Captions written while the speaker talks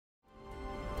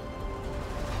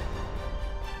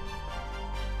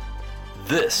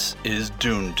This is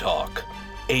Dune Talk,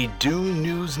 a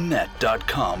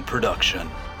DuneNewsNet.com production.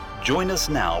 Join us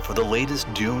now for the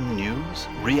latest Dune news,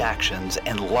 reactions,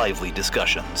 and lively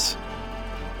discussions.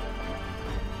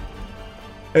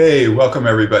 Hey, welcome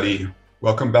everybody.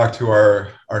 Welcome back to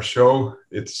our show.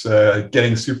 It's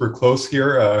getting super close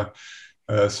here.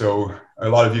 So a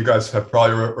lot of you guys have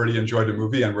probably already enjoyed the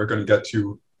movie, and we're going to get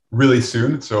to really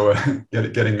soon. So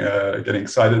getting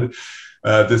excited.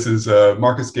 This is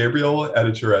Marcus Gabriel,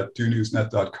 editor at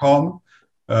DuneNewsNet.com,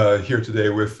 here today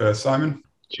with Simon.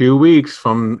 2 weeks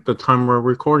from the time we're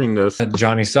recording this.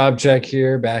 Johnny Sobchak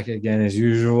here, back again as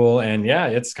usual. And yeah,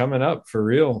 it's coming up for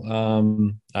real.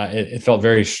 It felt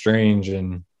very strange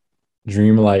and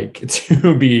dreamlike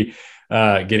to be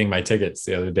getting my tickets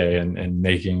the other day and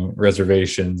making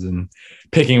reservations and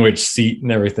picking which seat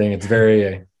and everything. It's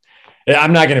very,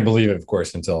 I'm not going to believe it, of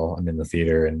course, until I'm in the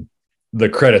theater and the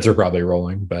credits are probably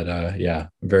rolling. But yeah,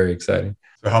 very exciting.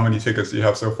 So how many tickets do you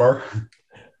have so far?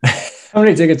 How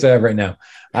many tickets do I have right now?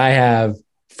 I have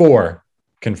 4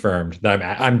 confirmed that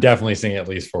I'm definitely seeing at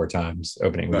least 4 times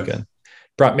opening weekend.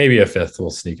 Maybe a 5th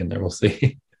will sneak in there. We'll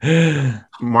see.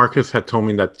 Marcus had told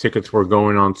me that tickets were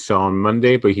going on sale on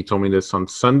Monday, but he told me this on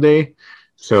Sunday.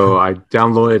 So I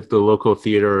downloaded the local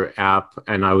theater app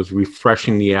and I was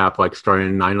refreshing the app like starting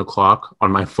at 9 o'clock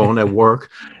on my phone at work.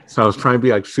 So I was trying to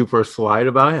be like super slight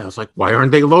about it. I was like, why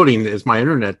aren't they loading? Is my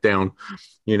internet down?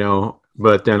 You know,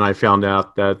 but then I found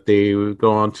out that they would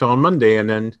go on sale on Monday. And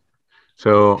then,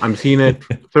 so I'm seeing it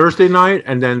Thursday night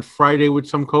and then Friday with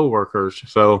some coworkers.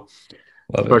 So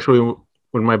especially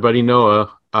when my buddy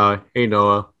Noah, hey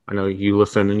Noah, I know you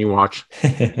listen and you watch.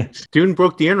 Dune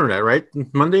broke the internet, right?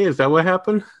 Monday, is that what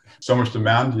happened? So much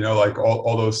demand, you know, like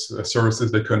all those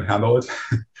services, they couldn't handle it.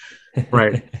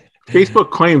 Right. Facebook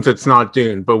claims it's not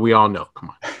Dune, but we all know.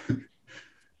 Come on.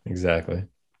 Exactly.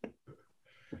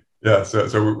 Yeah, so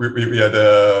we had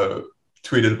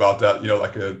tweeted about that, you know,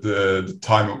 like the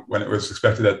time when it was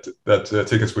expected that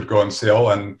tickets would go on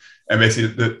sale, and basically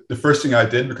the first thing I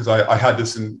did, because I had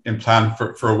this in plan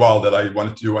for a while, that I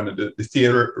wanted to do one of the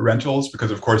theater rentals,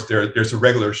 because of course there's a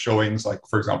regular showings, like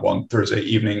for example on Thursday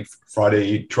evening,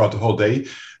 Friday, throughout the whole day,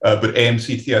 but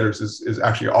AMC Theaters is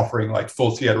actually offering like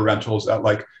full theater rentals at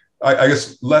like I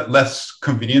guess less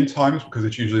convenient times, because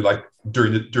it's usually like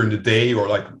during the day or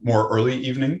like more early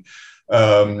evening.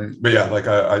 But yeah, like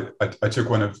I took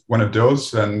one of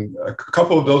those, and a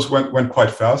couple of those went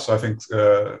quite fast. So I think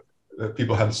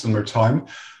people had a similar time,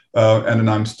 and then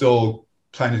I'm still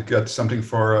planning to get something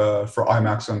for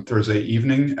IMAX on Thursday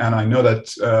evening. And I know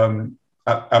that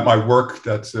at my work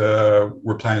that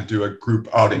we're planning to do a group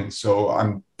outing, so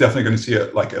I'm definitely going to see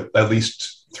it like at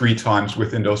least 3 times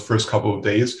within those first couple of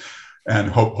days, and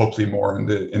hopefully more in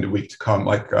the week to come.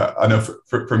 Like I know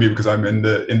for me, because I'm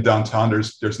in downtown,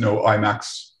 there's no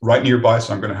IMAX right nearby,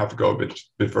 so I'm going to have to go a bit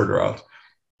further out.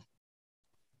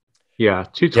 Yeah,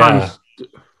 2 times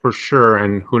for sure,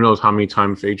 and who knows how many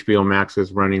times HBO Max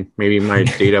is running. Maybe my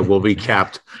data will be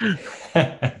capped.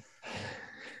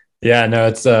 Yeah, no,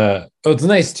 it's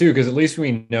nice too, because at least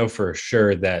we know for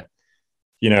sure that,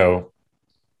 you know,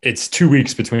 it's 2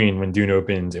 weeks between when Dune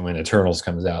opens and when Eternals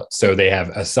comes out. So they have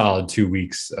a solid 2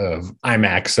 weeks of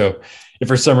IMAX. So if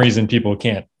for some reason people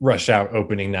can't rush out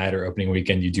opening night or opening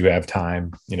weekend, you do have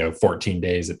time, 14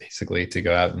 days basically to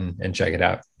go out and check it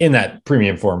out in that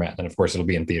premium format. And of course it'll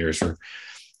be in theaters for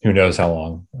who knows how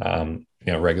long,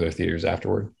 regular theaters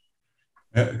afterward.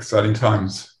 Yeah, exciting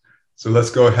times. So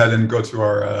let's go ahead and go to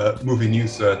our movie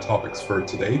news topics for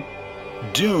today.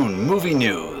 Dune Movie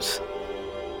News.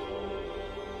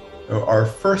 So our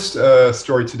first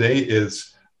story today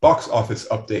is box office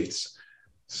updates.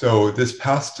 So this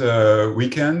past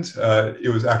weekend,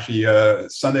 it was actually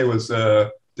Sunday was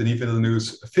Denis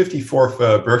Villeneuve's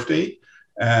 54th birthday,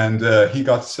 and he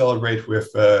got to celebrate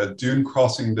with Dune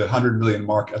crossing the 100 million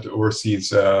mark at the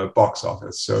overseas box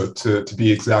office. So to be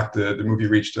exact, the movie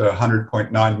reached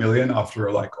 100.9 million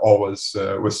after like all was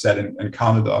said and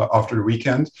counted after the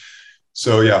weekend.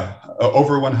 So yeah,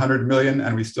 over 100 million,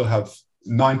 and we still have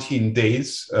 19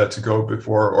 days to go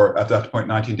before, or at that point,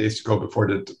 19 days to go before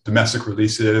the domestic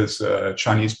releases,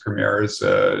 Chinese premieres,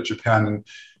 Japan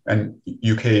and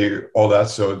UK, all that.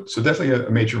 So definitely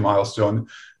a major milestone.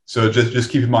 So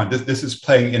just keep in mind, this is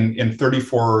playing in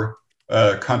 34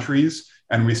 countries,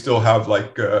 and we still have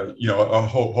like a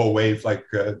whole wave. Like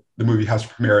the movie has to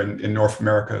premiere in North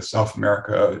America, South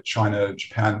America, China,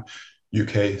 Japan,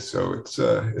 UK. So it's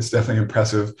definitely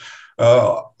impressive.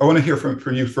 I want to hear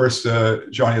from you first,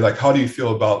 Johnny. Like, how do you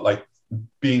feel about like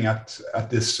being at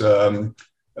this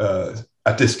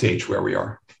stage where we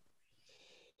are?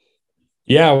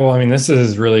 Yeah, well, I mean, this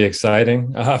is really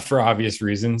exciting for obvious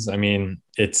reasons. I mean,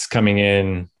 it's coming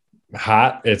in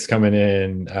hot. It's coming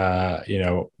in,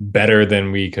 better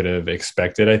than we could have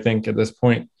expected, I think, at this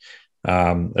point.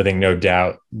 I think no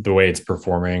doubt the way it's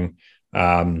performing,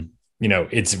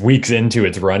 it's weeks into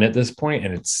its run at this point,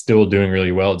 and it's still doing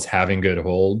really well. It's having good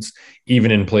holds,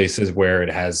 even in places where it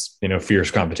has,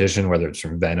 fierce competition, whether it's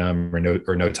from Venom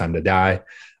or No Time to Die.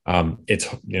 It's,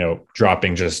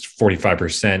 dropping just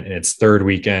 45% in its third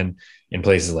weekend in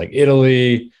places like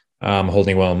Italy,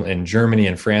 holding well in Germany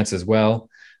and France as well.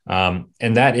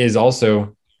 And that is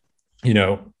also,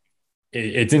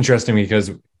 it's interesting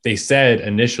because they said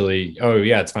initially, oh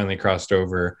yeah, it's finally crossed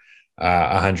over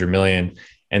 100 million.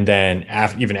 And then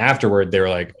even afterward, they were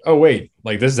like, oh wait,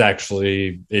 like this is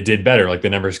actually, it did better. Like the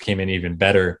numbers came in even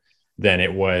better than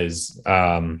it was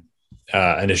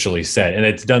initially said. And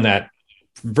it's done that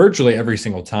virtually every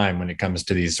single time when it comes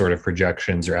to these sort of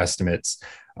projections or estimates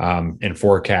and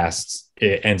forecasts.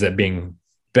 It ends up being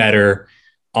better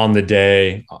on the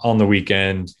day, on the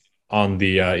weekend, on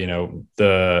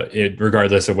the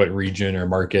regardless of what region or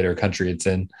market or country it's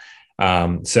in.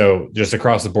 So just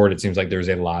across the board, it seems like there's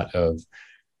a lot of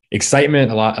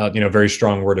excitement, a lot of, very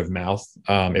strong word of mouth.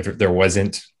 If there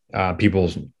wasn't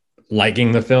people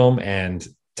liking the film and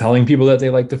telling people that they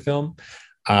like the film,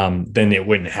 then it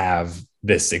wouldn't have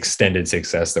this extended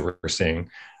success that we're seeing.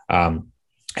 And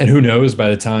who knows, by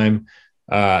the time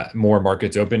more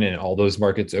markets open, and all those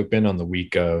markets open on the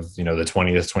week of, the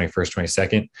 20th,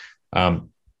 21st, 22nd,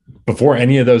 before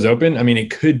any of those open, I mean,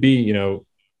 it could be,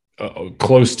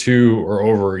 close to or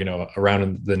over,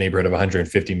 around the neighborhood of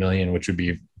 150 million, which would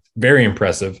be very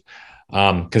impressive.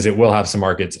 Because it will have some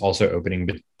markets also opening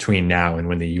between now and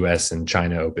when the US and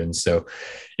China opens. So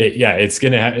it's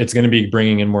gonna be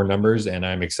bringing in more numbers, and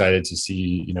I'm excited to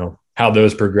see, how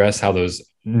those progress, how those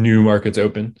new markets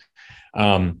open.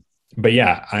 But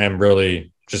yeah, I am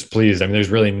really just pleased. I mean, there's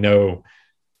really no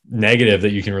negative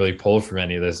that you can really pull from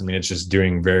any of this. I mean, it's just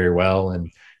doing very well.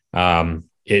 And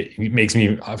it makes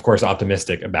me, of course,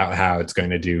 optimistic about how it's going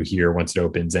to do here once it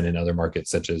opens, and in other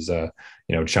markets such as,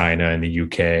 China and the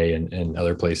UK and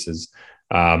other places.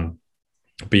 But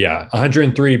yeah,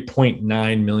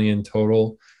 103.9 million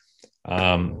total.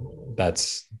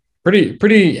 That's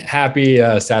pretty happy,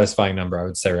 satisfying number, I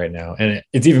would say right now. And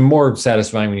it's even more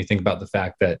satisfying when you think about the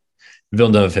fact that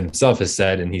Villeneuve himself has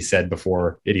said, and he said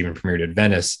before it even premiered at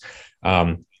Venice,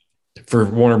 for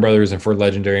Warner Brothers and for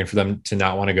Legendary, and for them to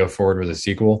not want to go forward with a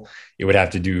sequel, it would have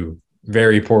to do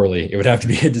very poorly. It would have to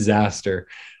be a disaster.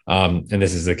 And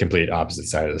this is the complete opposite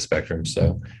side of the spectrum.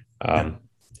 So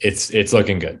it's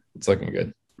looking good. It's looking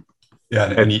good. Yeah,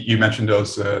 and you mentioned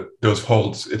those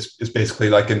holds. It's basically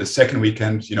like in the second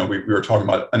weekend, we were talking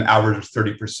about an average of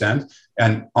 30%,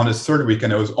 and on this third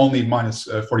weekend it was only minus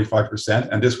 45%.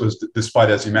 And this was despite,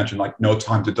 as you mentioned, like No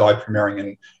Time to Die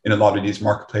premiering in a lot of these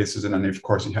marketplaces, and then of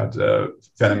course you had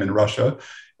Venom in Russia.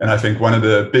 And I think one of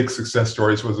the big success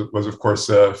stories was of course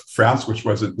France, which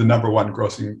was the number one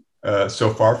grossing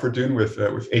so far for Dune with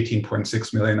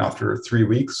 18.6 million after 3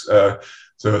 weeks.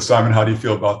 So Simon, how do you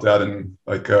feel about that? And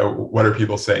what are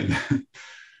people saying?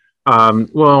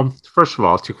 Well, first of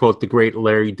all, to quote the great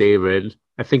Larry David,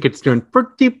 I think it's doing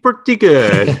pretty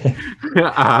good.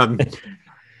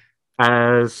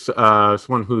 As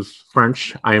someone who's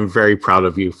French, I am very proud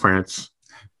of you, France.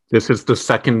 This is the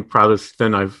second proudest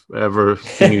thing I've ever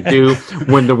seen you do.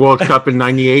 Win the World Cup in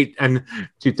 '98 and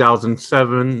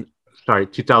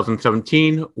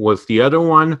 2017 was the other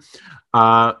one.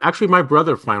 Actually, my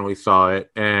brother finally saw it,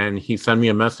 and he sent me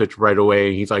a message right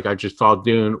away. He's like, I just saw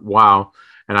Dune. Wow.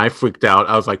 And I freaked out.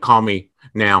 I was like, call me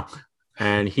now.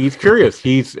 And he's curious.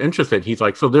 He's interested. He's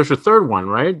like, so there's a third one,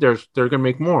 right? They're going to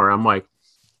make more. I'm like,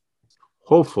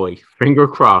 hopefully, finger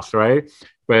crossed, right?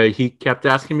 But he kept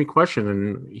asking me questions,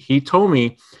 and he told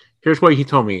me, here's what he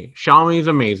told me. Chalamet is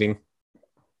amazing.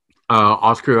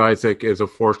 Oscar Isaac is a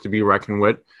force to be reckoned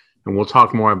with. And we'll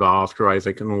talk more about Oscar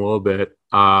Isaac in a little bit.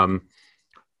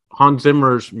 Hans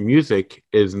Zimmer's music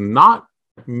is not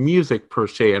music per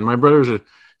se, and my brother's a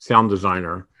sound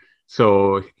designer,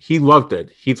 so he loved it.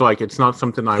 He's like, it's not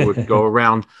something I would go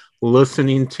around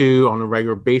listening to on a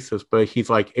regular basis, but he's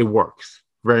like, it works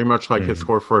very much like his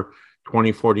score for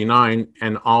 2049.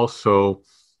 And also,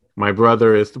 my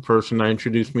brother is the person that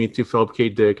introduced me to Philip K.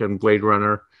 Dick and Blade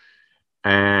Runner,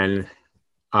 and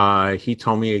he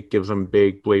told me it gives him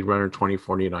big Blade Runner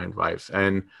 2049 vibes.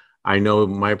 And I know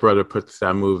my brother puts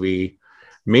that movie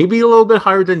maybe a little bit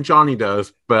higher than Johnny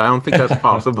does, but I don't think that's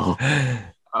possible.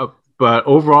 But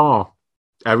overall,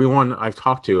 everyone I've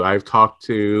talked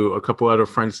to a couple other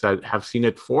friends that have seen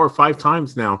it 4 or 5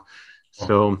 times now.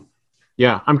 So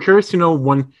Yeah, I'm curious to know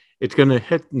when it's going to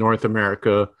hit North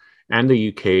America and the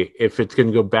UK, if it's going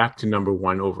to go back to number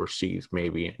one overseas,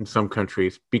 maybe in some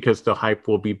countries, because the hype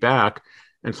will be back.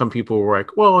 And some people were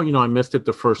like, well, I missed it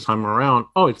the first time around.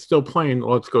 Oh, it's still playing.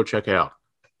 Let's go check it out.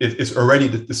 It's already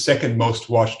the second most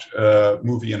watched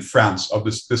movie in France of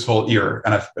this whole year,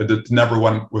 and the number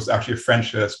one was actually a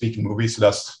French speaking movie, so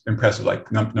that's impressive.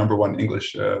 Like number one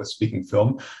English speaking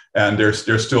film, and there's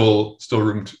still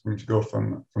room to go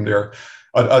from there.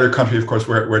 Other country, of course,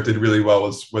 where it did really well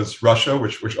was Russia,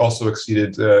 which also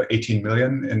exceeded 18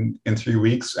 million in 3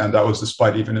 weeks, and that was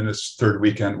despite even in its third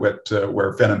weekend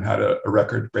where Venom had a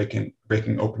record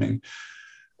breaking opening.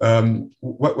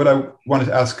 What I wanted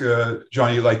to ask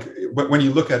Johnny, like when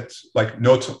you look at like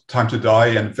No Time to Die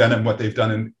and Venom, what they've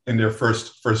done in their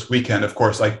first weekend, of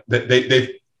course, like they've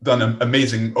done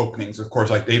amazing openings. Of course,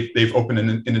 like they've opened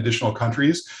in additional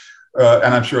countries,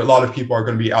 and I'm sure a lot of people are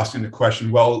going to be asking the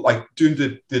question, well, like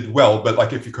Dune did well, but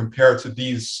like if you compare it to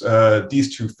these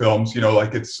two films,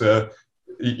 like it's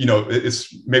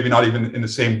it's maybe not even in the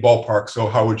same ballpark. So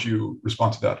how would you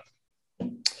respond to that?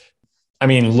 I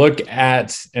mean, look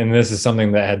at, and this is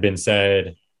something that had been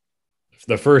said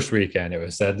the first weekend, it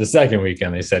was said the second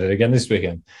weekend, they said it again this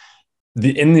weekend.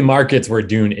 In the markets where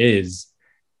Dune is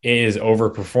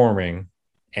overperforming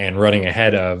and running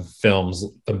ahead of films,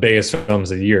 the biggest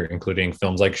films of the year, including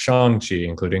films like Shang-Chi,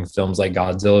 including films like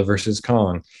Godzilla versus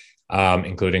Kong,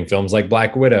 including films like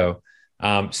Black Widow.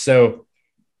 So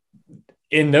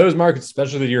in those markets,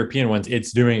 especially the European ones,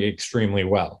 it's doing extremely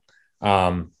well.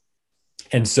 And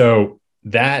so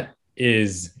that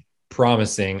is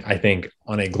promising, I think,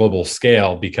 on a global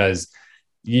scale, because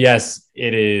yes,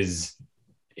 it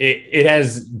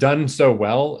has done so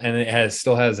well, and it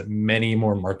still has many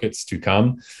more markets to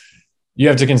come. You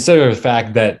have to consider the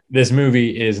fact that this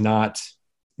movie is not,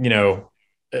 the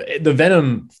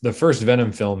first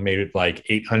Venom film made like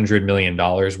 $800 million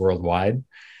worldwide.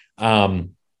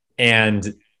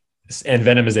 And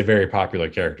Venom is a very popular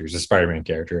character. He's a Spider-Man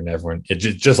character, and everyone,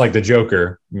 just like the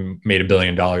Joker made $1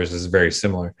 billion, is very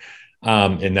similar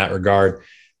in that regard.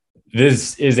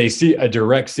 This is a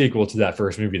direct sequel to that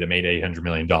first movie that made $800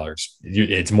 million.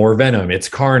 It's more Venom. It's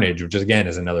Carnage, which again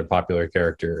is another popular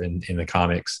character in the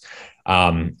comics,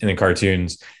 in the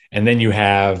cartoons. And then you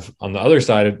have, on the other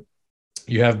side,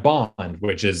 you have Bond,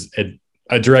 which is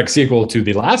a direct sequel to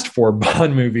the last 4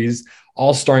 Bond movies,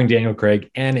 all starring Daniel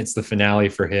Craig, and it's the finale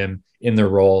for him in the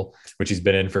role, which he's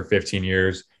been in for 15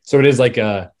 years. So it is like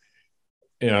a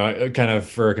kind of,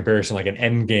 for a comparison, like an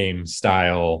Endgame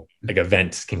style, like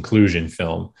event conclusion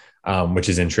film, which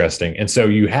is interesting. And so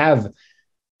you have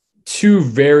 2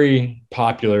 very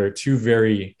popular, 2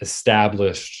 very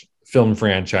established film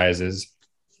franchises.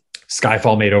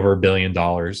 Skyfall made over $1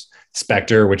 billion.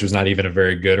 Spectre, which was not even a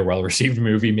very good or well-received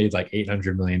movie, made like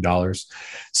 $800 million.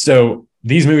 So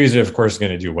these movies are, of course,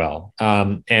 going to do well.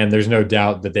 And there's no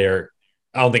doubt that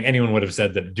I don't think anyone would have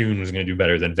said that Dune was going to do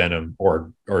better than Venom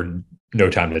or No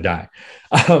Time to Die.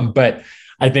 But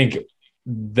I think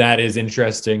that is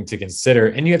interesting to consider.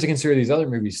 And you have to consider these other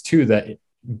movies too, that,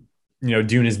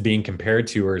 Dune is being compared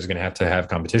to, or is going to have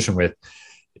competition with.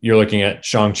 You're looking at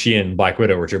Shang-Chi and Black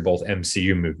Widow, which are both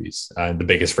MCU movies, the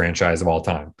biggest franchise of all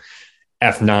time.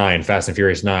 F9, Fast and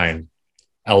Furious 9,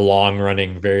 a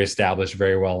long-running, very established,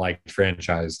 very well-liked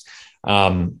franchise.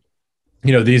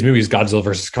 These movies, Godzilla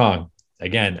versus Kong,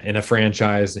 again, in a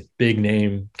franchise, big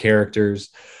name characters.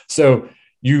 So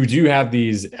you do have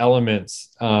these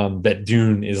elements that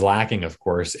Dune is lacking, of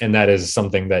course, and that is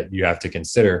something that you have to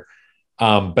consider.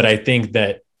 But I think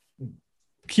that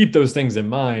keep those things in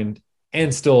mind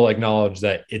and still acknowledge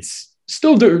that it's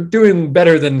still doing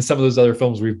better than some of those other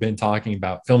films we've been talking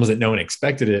about, films that no one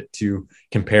expected it to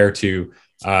compare to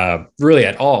really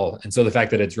at all. And so the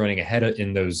fact that it's running ahead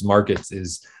in those markets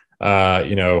is,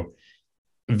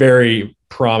 very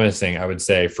promising, I would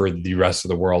say, for the rest of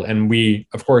the world. And we,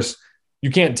 of course,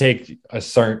 you can't take a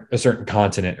certain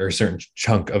continent or a certain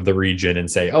chunk of the region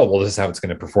and say, oh, well, this is how it's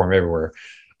going to perform everywhere.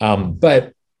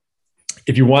 But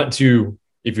if you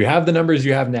have the numbers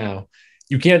you have now,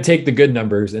 you can't take the good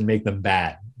numbers and make them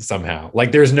bad somehow.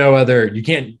 Like there's no other, you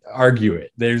can't argue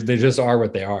it. They just are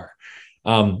what they are.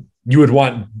 You would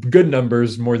want good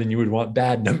numbers more than you would want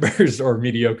bad numbers or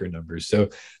mediocre numbers. So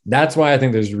that's why I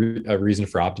think there's a reason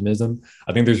for optimism.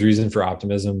 I think there's reason for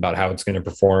optimism about how it's going to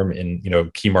perform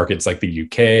in, key markets like the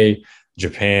UK,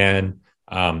 Japan,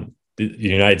 the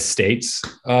United States,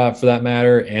 for that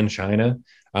matter, and China.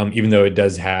 Even though it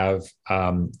does have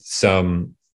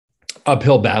some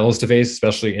uphill battles to face,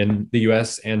 especially in the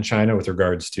US and China with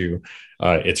regards to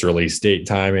its release date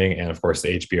timing and, of course,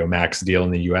 the HBO Max deal in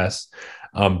the US.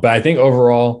 But I think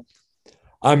overall,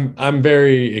 I'm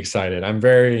very excited. I'm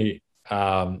very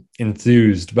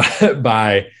enthused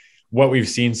by what we've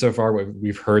seen so far, what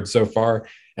we've heard so far,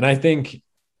 and I think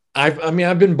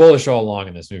I've been bullish all along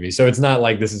in this movie, so it's not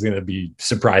like this is going to be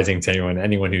surprising to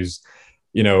anyone who's,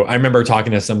 I remember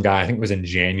talking to some guy, I think it was in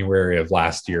January of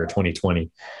last year,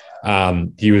 2020.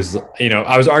 He was,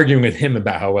 I was arguing with him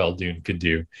about how well Dune could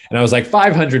do. And I was like,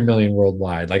 500 million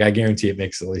worldwide. Like, I guarantee it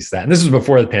makes at least that. And this was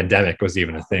before the pandemic was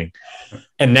even a thing.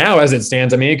 And now as it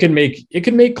stands, I mean, it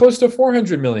could make close to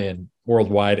 400 million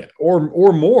worldwide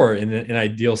or more in an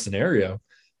ideal scenario.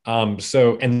 And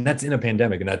that's in a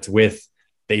pandemic, and that's with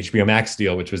the HBO Max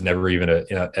deal, which was never even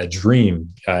a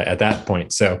dream at that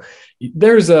point. So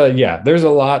there's a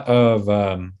lot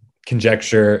of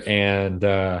conjecture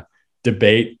and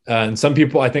debate. And some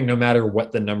people, I think, no matter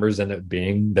what the numbers end up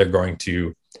being, they're going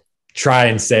to try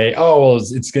and say, oh, well,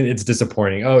 it's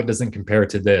disappointing. Oh, it doesn't compare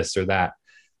to this or that.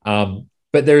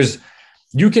 But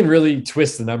you can really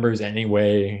twist the numbers any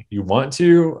way you want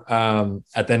to.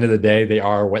 At the end of the day, they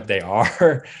are what they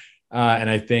are. And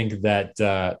I think that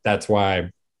that's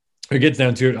why it gets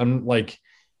down to it. I'm like,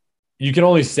 you can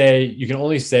only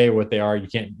say what they are. You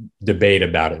can't debate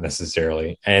about it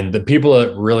necessarily. And the people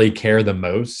that really care the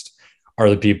most are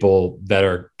the people that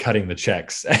are cutting the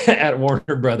checks at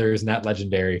Warner Brothers and at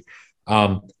Legendary.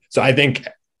 So I think,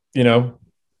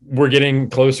 we're getting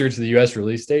closer to the US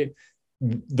release date.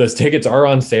 The tickets are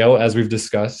on sale, as we've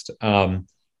discussed. And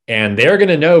they're going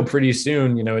to know pretty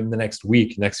soon, in the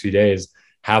next few days,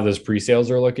 how those pre-sales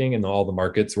are looking in all the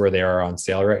markets where they are on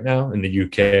sale right now, in the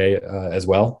UK as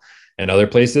well, and other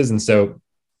places. And so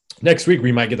next week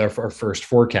we might get our first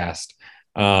forecast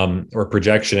or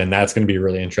projection, and that's going to be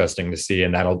really interesting to see.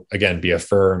 And that'll, again, be a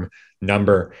firm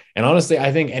number. And honestly,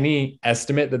 I think any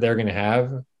estimate that they're going to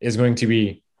have is going to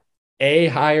be A,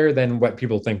 higher than what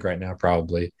people think right now,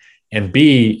 probably. And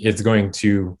B,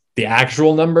 the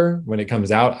actual number when it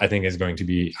comes out, I think, is going to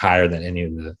be higher than any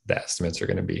of the estimates are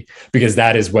going to be, because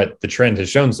that is what the trend has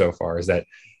shown so far, is that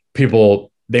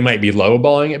people, they might be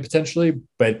lowballing it potentially,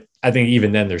 but I think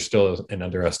even then there's still an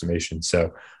underestimation.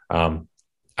 So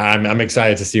I'm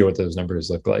excited to see what those numbers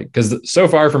look like, because so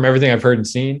far from everything I've heard and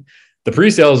seen, the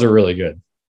pre-sales are really good.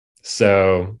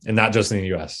 So, and not just in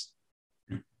the US.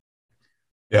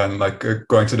 Yeah, and like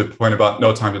going to the point about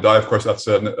No Time to Die, of course, that's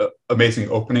an amazing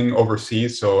opening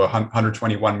overseas. So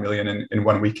 121 million in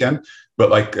one weekend.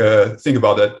 But like, think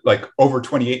about it, like over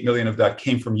 28 million of that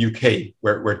came from UK,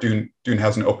 where Dune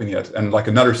hasn't opened yet. And like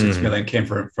another 6 million came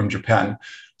from Japan.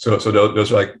 So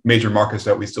those are like major markets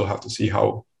that we still have to see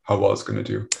how well it's going to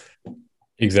do.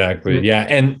 Exactly. Yeah.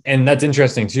 And that's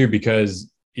interesting too, because,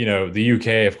 the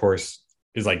UK, of course,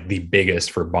 is like the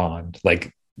biggest for Bond,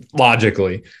 like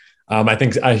logically. I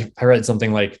think I read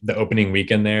something like the opening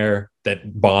weekend there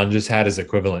that Bond just had is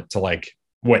equivalent to like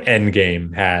what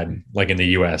Endgame had like in the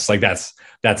US. Like that's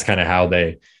kind of how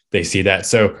they see that.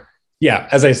 So yeah,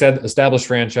 as I said, established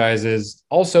franchises.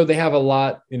 Also, they have a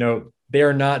lot, they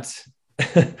are not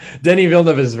Denis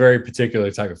Villeneuve is a very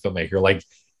particular type of filmmaker. Like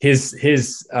his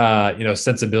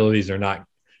sensibilities are not,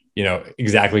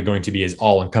 exactly going to be as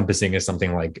all encompassing as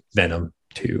something like Venom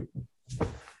 2.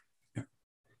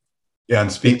 Yeah, and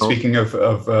speaking of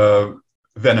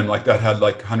Venom, like that had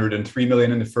like 103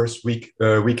 million in the first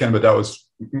weekend, but that was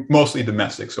mostly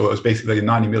domestic. So it was basically a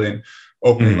 90 million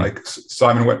opening. Like,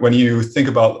 Simon, when you think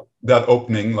about that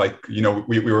opening, like,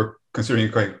 we were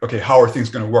considering, okay, how are things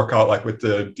going to work out, like with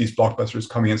these blockbusters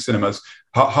coming in cinemas?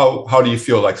 How do you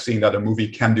feel like seeing that a movie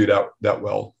can do that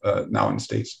well now in the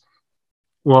States?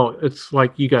 Well, it's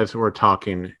like you guys were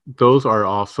talking. Those are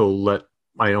also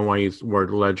I don't want to use the word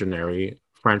legendary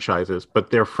franchises, but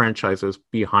they're franchises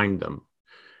behind them.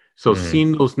 So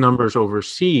seeing those numbers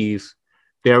overseas,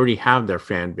 they already have their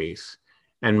fan base.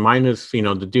 And minus,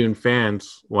 the Dune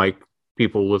fans, like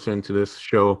people listening to this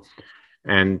show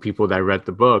and people that read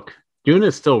the book, Dune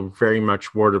is still very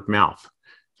much word of mouth.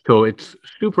 So it's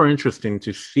super interesting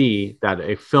to see that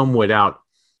a film without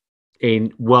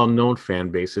a well-known fan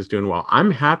base is doing well.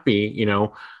 I'm happy,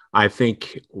 I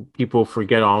think people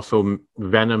forget also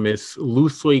Venom is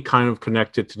loosely kind of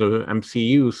connected to the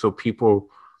MCU, so people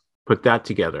put that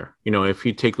together. If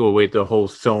you take away the whole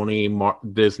Sony,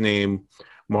 Disney,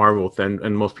 Marvel thing,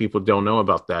 and most people don't know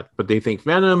about that, but they think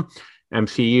Venom,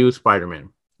 MCU,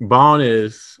 Spider-Man. Bond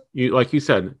is, like you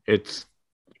said, it's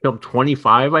film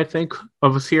 25, I think,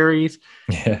 of a series.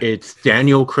 Yeah. It's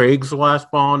Daniel Craig's last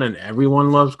Bond, and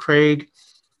everyone loves Craig.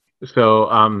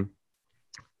 So,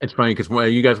 it's funny because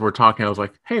when you guys were talking, I was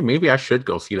like, hey, maybe I should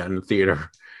go see that in the theater.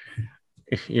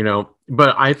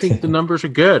 But I think the numbers are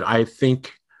good. I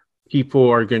think people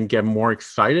are going to get more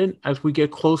excited as we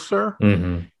get closer.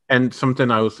 Mm-hmm. and something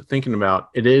I was thinking about,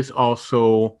 it is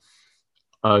also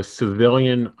a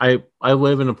civilian. I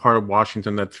live in a part of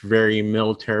Washington that's very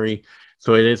military,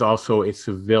 so it is also a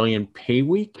civilian pay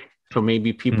week. So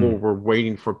maybe people were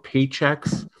waiting for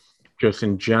paychecks just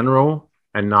in general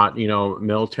and not,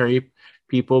 military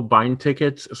people buying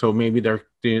tickets. So maybe they're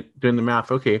doing the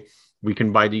math. Okay, we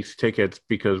can buy these tickets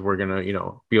because we're going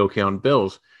to, be okay on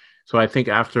bills. So I think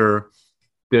after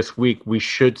this week, we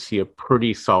should see a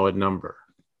pretty solid number.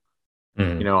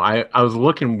 I was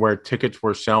looking where tickets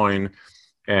were selling,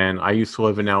 and I used to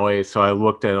live in LA. So I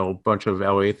looked at a bunch of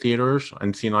LA theaters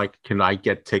and seen can I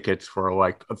get tickets for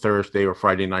like a Thursday or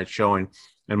Friday night showing?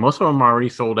 And most of them are already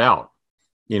sold out,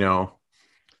 so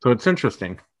it's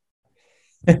interesting.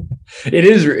 It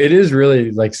is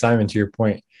really, like, Simon, to your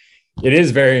point, it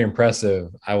is very impressive.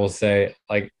 I will say,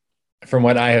 like, from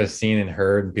what I have seen and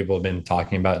heard, and people have been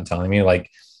talking about and telling me, like,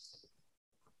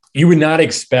 you would not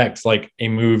expect like a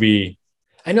movie.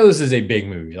 I know this is a big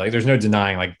movie. Like, there's no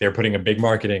denying, like, they're putting a big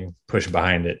marketing push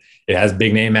behind it. It has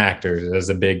big name actors. It has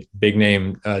a big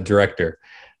name director.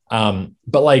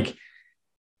 But like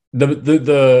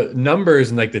the numbers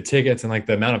and like the tickets and like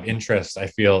the amount of interest, I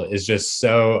feel, is just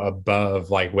so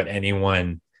above like what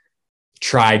anyone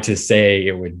tried to say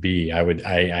it would be. I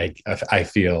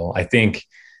think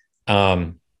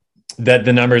that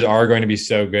the numbers are going to be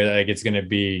so good. Like, it's going to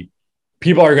be,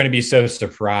 people are going to be so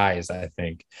surprised, I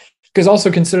think. Because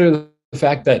also consider the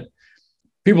fact that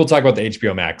people talk about the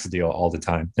HBO Max deal all the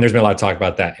time. And there's been a lot of talk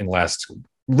about that in the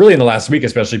last week,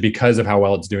 especially because of how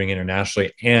well it's doing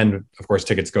internationally. And of course,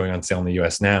 tickets going on sale in the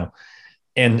US now.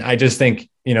 And I just think,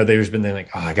 there's been like,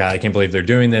 oh my God, I can't believe they're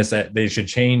doing this. They should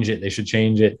change it.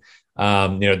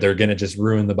 They're going to just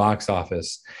ruin the box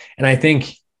office. And I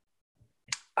think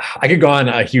I could go on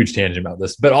a huge tangent about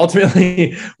this, but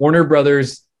ultimately Warner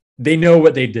Brothers, they know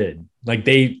what they did. Like,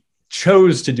 they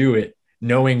chose to do it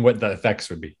knowing what the effects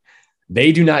would be.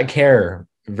 They do not care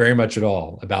very much at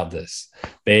all about this.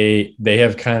 They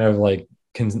have kind of like,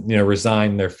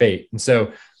 resigned their fate. And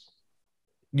so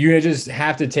you just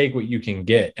have to take what you can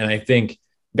get. And I think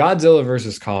Godzilla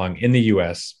versus Kong in the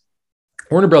US,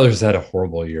 Warner Brothers had a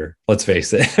horrible year. Let's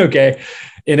face it. Okay.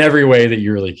 In every way that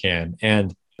you really can.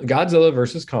 And Godzilla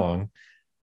versus Kong,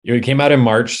 it came out in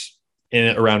March,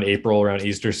 around April, around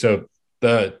Easter. So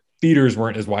the theaters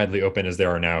weren't as widely open as they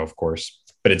are now, of course,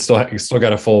 but it's still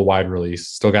got a full wide release,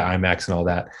 still got IMAX and all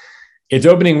that. Its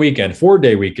opening weekend,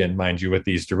 4-day weekend, mind you, with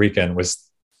the Easter weekend, was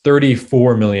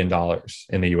 $34 million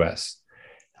in the US.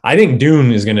 I think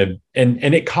Dune is going to, and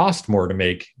it cost more to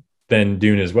make than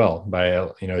Dune as well, by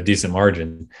a decent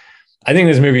margin. I think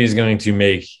this movie is going to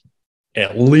make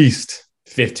at least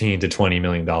 $15 to $20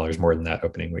 million more than that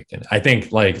opening weekend. I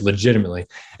think, like, legitimately.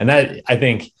 And that, I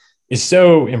think, is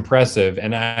so impressive.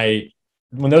 And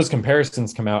when those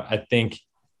comparisons come out, I think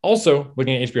also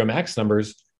looking at HBO Max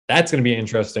numbers, that's going to be an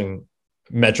interesting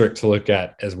metric to look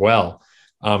at as well.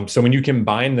 So when you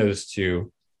combine those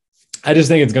two, I just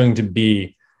think it's going to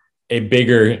be a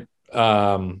bigger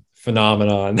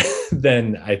phenomenon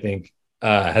than I think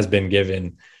has been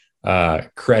given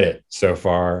credit so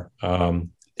far.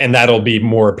 And that'll be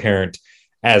more apparent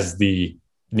as the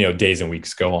days and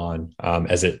weeks go on,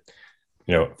 as it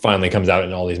finally comes out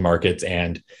in all these markets,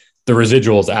 and the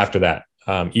residuals after that,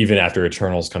 even after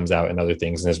Eternals comes out and other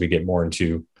things, and as we get more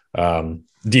into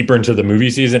deeper into the movie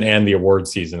season and the award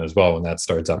season as well, when that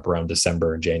starts up around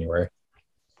December and January.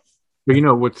 But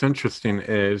what's interesting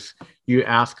is you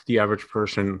ask the average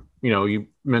person, you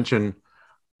mention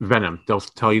Venom, they'll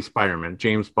tell you Spider-Man.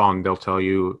 James Bond, they'll tell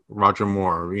you Roger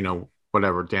Moore,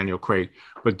 whatever, Daniel Craig.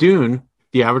 But Dune,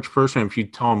 the average person, if you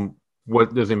tell them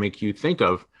what does it make you think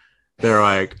of, they're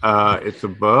like, it's a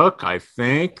book, I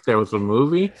think. There was a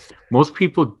movie. Most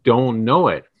people don't know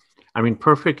it. I mean,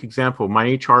 perfect example.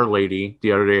 My HR lady,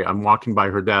 the other day, I'm walking by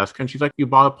her desk, and she's like, you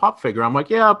bought a pop figure. I'm like,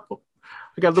 yeah,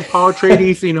 I got the Paul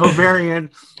Atreides,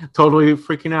 variant. Totally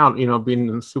freaking out,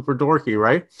 being super dorky,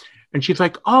 right? And she's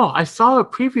like, oh, I saw a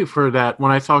preview for that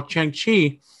when I saw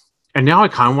Shang-Chi, and now I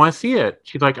kind of want to see it.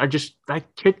 She's like, that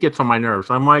kid gets on my nerves.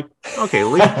 I'm like, okay,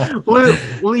 leave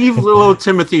little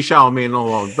Timothy Chalamet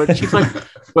alone. But she's like,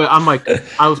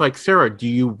 I was like, Sarah, do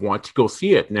you want to go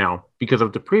see it now because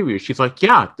of the preview? She's like,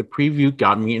 yeah, the preview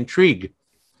got me intrigued.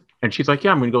 And she's like,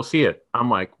 yeah, I'm going to go see it. I'm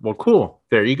like, well, cool.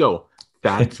 There you go.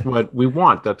 That's what we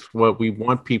want. That's what we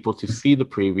want people to see, the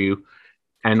preview.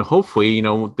 And hopefully,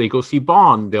 they go see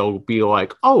Bond. They'll be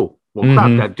like, oh, well,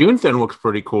 crap, that Dune thing looks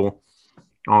pretty cool.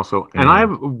 Also, and I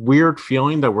have a weird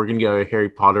feeling that we're gonna get a Harry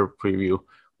Potter preview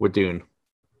with Dune.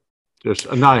 There's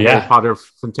not a Harry Potter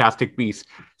Fantastic Beasts,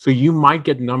 so you might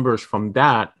get numbers from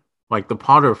that like the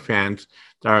Potter fans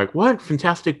that are like, what?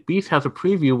 Fantastic Beasts has a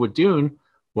preview with Dune.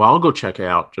 Well, I'll go check it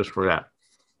out just for that.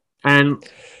 And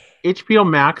HBO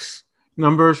Max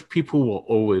numbers, people will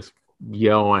always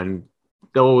yell and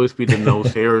they'll always be the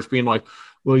naysayers being like,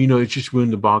 well, it just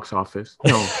ruined the box office.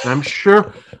 No, and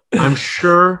I'm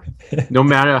sure no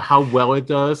matter how well it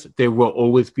does, there will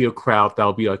always be a crowd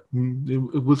that'll be like,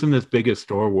 it wasn't as big as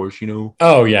Star Wars,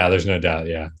 Oh yeah, there's no doubt.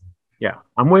 Yeah. Yeah.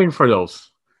 I'm waiting for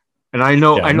those. And I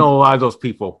know a lot of those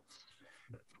people.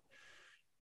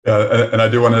 And I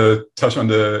do want to touch on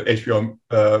the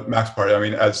HBO Max part. I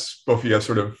mean, as both of you have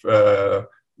sort of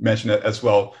mentioned it as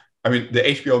well. I mean, the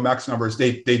HBO Max numbers,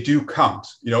 they do count.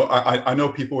 I know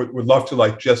people would love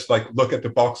to just look at the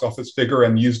box office figure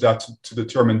and use that to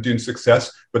determine Dune's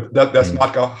success, but that's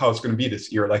not how it's going to be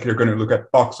this year. They're going to look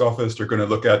at box office, they're going to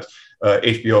look at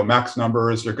HBO Max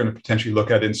numbers, they're going to potentially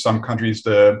look at, in some countries,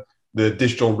 the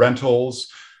digital rentals.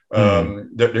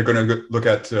 They're going to look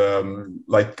at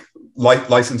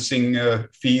licensing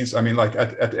fees. I mean,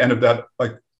 at the end of that,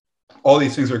 all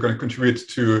these things are going to contribute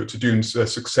to Dune's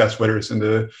success, whether it's in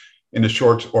the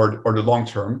short or the long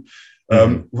term.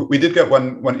 We did get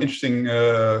one interesting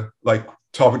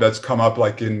topic that's come up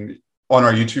on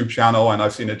our YouTube channel, and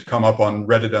I've seen it come up on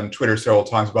Reddit and Twitter several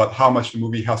times, about how much the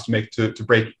movie has to make to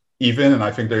break even. And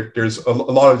I think there's a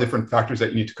lot of different factors that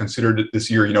you need to consider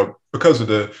this year, because of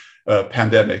the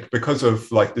pandemic, because of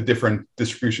the different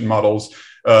distribution models,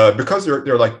 because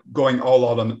they're going all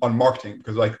out on marketing.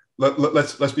 Because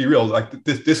let's be real,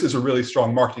 this is a really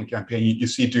strong marketing campaign. You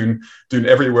see Dune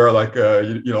everywhere.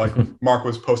 Mark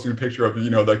was posting a picture of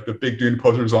the big Dune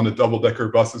posters on the double-decker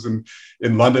buses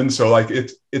in London. So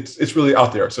it's really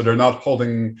out there. So they're not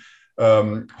holding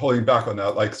back on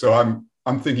that. So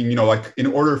I'm thinking, in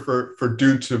order for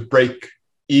Dune to break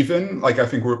even, I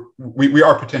think we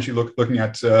are potentially looking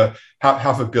at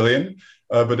 $500 million,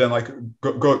 but then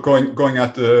going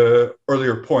at the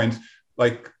earlier point,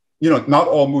 not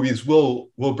all movies will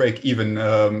break even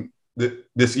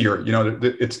this year.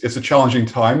 It's a challenging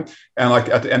time, and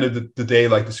at the end of the day,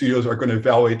 the studios are going to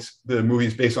evaluate the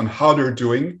movies based on how they're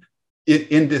doing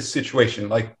in this situation.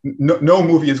 No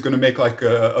movie is going to make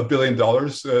 $1 billion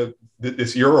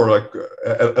this year, or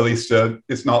at least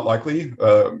it's not likely.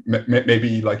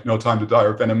 Maybe No Time to Die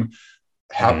or Venom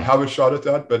have a shot at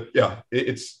that. But yeah,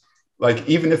 it's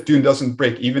even if Dune doesn't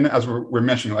break even, as we're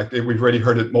mentioning, we've already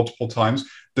heard it multiple times,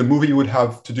 the movie would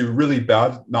have to do really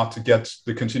bad not to get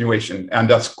the continuation, and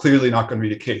that's clearly not going to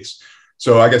be the case.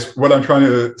 So I guess what I'm trying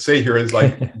to say here is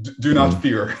do not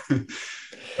fear.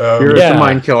 Fear is the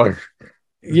mind killer.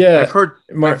 Yeah,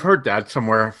 I've heard that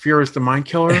somewhere. Fear is the mind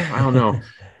killer. I don't know.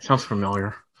 Sounds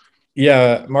familiar.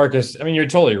 Yeah, Marcus. I mean, you're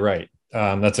totally right.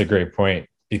 That's a great point,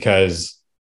 because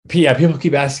people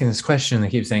keep asking this question. They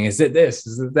keep saying, "Is it this?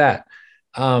 Is it that?"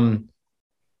 And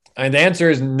the answer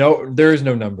is no. There is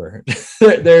no number.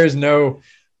 There is no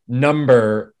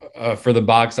number for the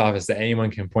box office that anyone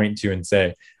can point to and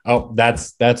say, "Oh,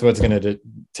 that's what's going to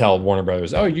tell Warner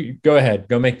Brothers. Oh, you go ahead,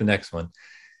 go make the next one."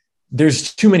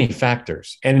 There's too many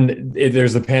factors, and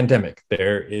there's the pandemic.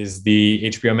 There is the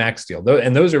HBO Max deal,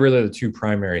 and those are really the two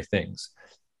primary things.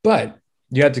 But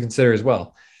you have to consider as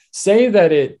well. Say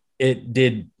that it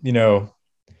did,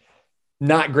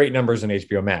 not great numbers on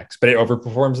HBO Max, but it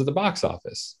overperforms at the box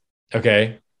office.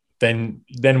 Okay, then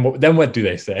what do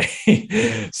they say?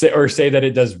 say that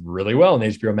it does really well in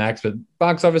HBO Max, but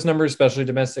box office numbers, especially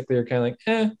domestically, are kind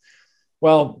of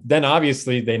Well, then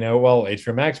obviously they know,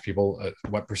 HBO Max people,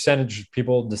 what percentage of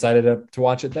people decided to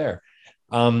watch it there.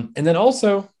 And then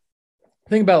also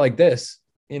think about this,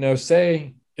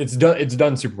 say it's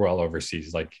done super well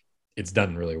overseas. It's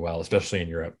done really well, especially in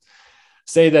Europe.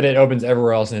 Say that it opens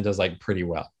everywhere else and it does pretty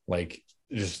well,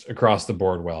 just across the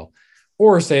board well,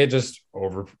 or say it just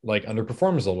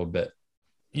underperforms a little bit.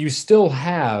 You still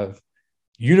have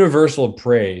universal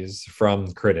praise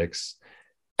from critics.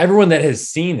 Everyone that has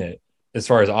seen it, as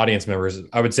far as audience members,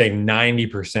 I would say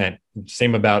 90%,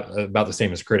 about the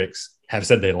same as critics, have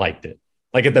said they liked it.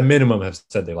 At the minimum, have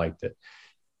said they liked it.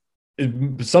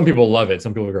 Some people love it.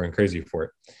 Some people are going crazy for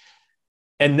it.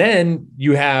 And then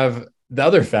you have the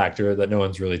other factor that no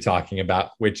one's really talking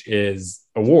about, which is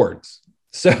awards.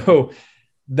 So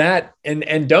that,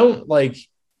 and don't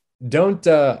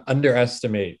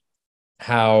underestimate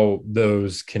how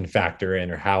those can factor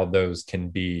in, or how those can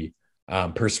be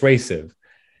persuasive.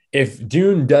 If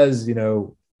Dune does,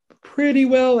 pretty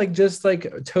well, just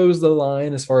toes the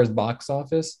line as far as box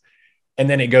office, and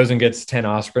then it goes and gets 10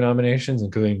 Oscar nominations,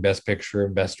 including Best Picture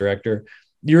and Best Director,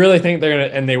 you really think they're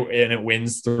gonna, and it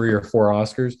wins 3 or 4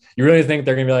 Oscars? You really think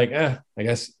they're gonna be like, I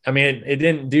guess, I mean, it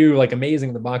didn't do like amazing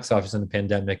in the box office in the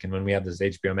pandemic, and when we have this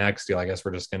HBO Max deal, I guess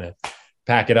we're just gonna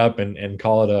pack it up and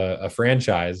call it a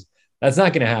franchise. That's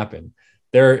not gonna happen.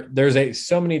 There's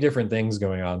so many different things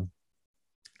going on.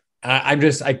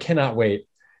 I cannot wait,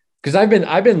 because I've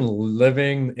been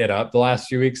living it up the last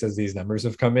few weeks as these numbers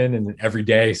have come in, and every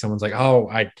day someone's like, oh,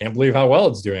 I can't believe how well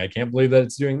it's doing. I can't believe that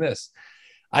it's doing this.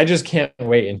 I just can't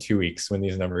wait in 2 weeks when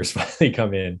these numbers finally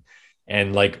come in,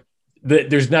 and like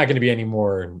there's not going to be any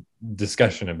more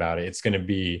discussion about it. It's going to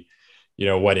be,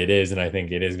 what it is, and I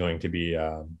think it is going to be,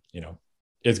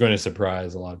 it's going to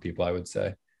surprise a lot of people, I would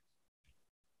say.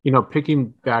 Picking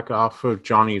back off of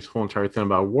Johnny's whole entire thing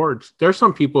about awards, there's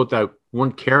some people that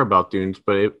wouldn't care about Dune,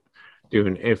 but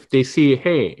if they see,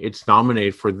 hey, it's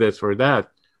nominated for this or that,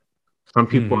 some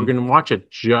people are going to watch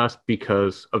it just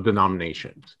because of the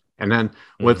nominations. And then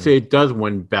let's say it does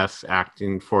win Best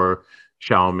Acting for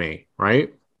Chalamet,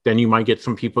 right? Then you might get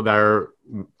some people that are,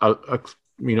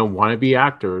 wannabe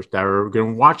actors that are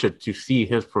going to watch it to see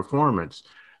his performance.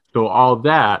 So all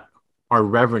that are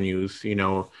revenues,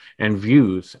 and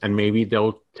views. And maybe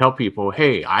they'll tell people,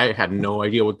 hey, I had no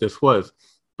idea what this was,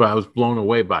 but I was blown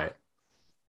away by it.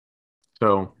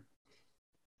 So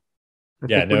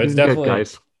yeah, no, it's definitely good,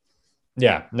 guys.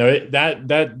 Yeah, no,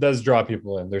 that does draw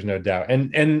people in. There's no doubt.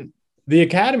 And the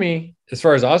Academy, as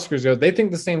far as Oscars go, they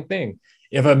think the same thing.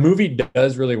 If a movie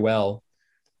does really well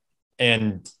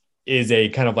and is a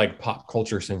kind of like pop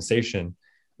culture sensation,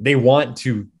 they want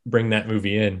to bring that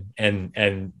movie in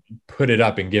and put it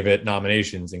up and give it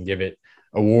nominations and give it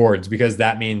awards, because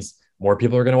that means more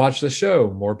people are going to watch the show.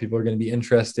 More people are going to be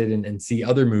interested and see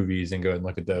other movies and go and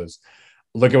look at those.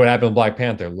 Look at what happened with Black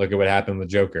Panther. Look at what happened with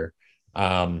Joker.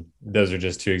 Those are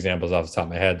just 2 examples off the top of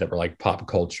my head that were like pop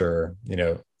culture,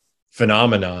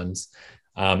 phenomenons.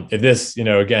 If this,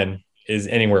 again, is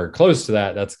anywhere close to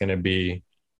that, that's going to be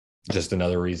just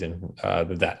another reason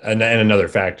that and another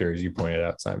factor, as you pointed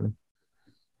out, Simon.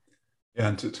 Yeah,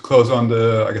 and to close on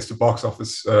the box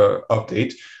office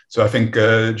update. So I think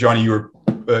Johnny, you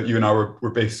and I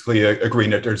were basically agreeing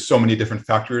that there's so many different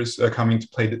factors coming to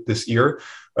play this year.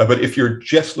 But if you're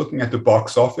just looking at the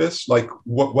box office, like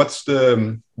what's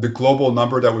the global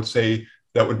number that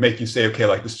would make you say, okay,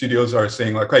 like the studios are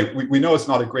saying like, hey, we know it's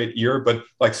not a great year, but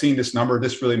like seeing this number,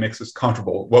 this really makes us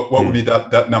comfortable. What would be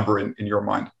that number in your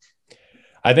mind?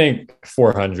 I think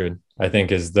 400, I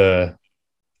think, is the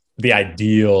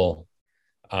ideal,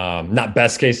 not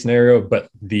best case scenario, but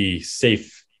the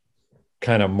safe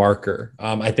kind of marker.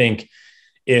 I think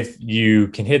if you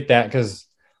can hit that, because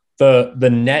the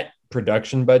net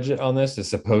production budget on this is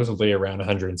supposedly around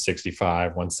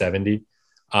 165, 170.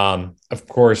 Of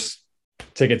course,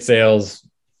 ticket sales,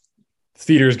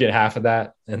 theaters get half of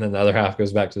that, and then the other half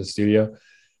goes back to the studio.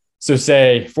 So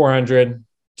say 400,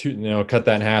 cut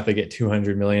that in half, they get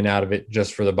 200 million out of it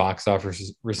just for the box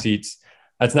office receipts.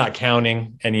 That's not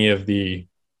counting any of the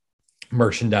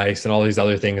merchandise and all these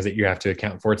other things that you have to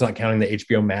account for. It's not counting the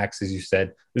HBO Max, as you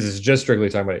said. This is just strictly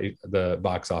talking about the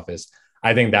box office.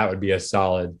 I think that would be a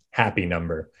solid, happy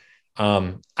number.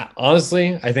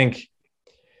 Honestly, I think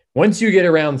once you get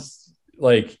around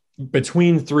like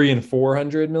between 300 and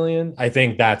 400 million, I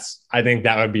think that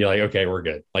would be like, okay, we're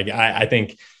good. Like I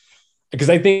think, because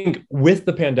I think with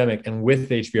the pandemic and with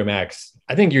HBO Max,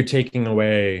 I think you're taking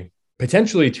away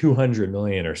potentially 200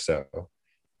 million or so.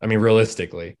 I mean,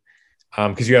 realistically,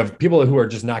 because you have people who are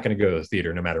just not going to go to the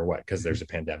theater no matter what, because there's a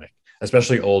pandemic,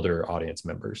 especially older audience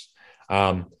members.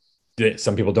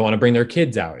 Some people don't want to bring their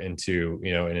kids out into,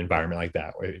 an environment like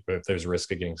that, if there's a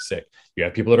risk of getting sick. You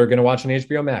have people that are going to watch an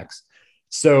HBO Max.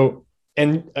 So,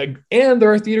 and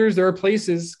there are theaters, there are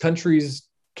places, countries,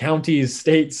 counties,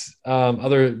 states,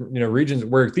 other, regions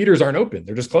where theaters aren't open.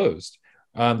 They're just closed.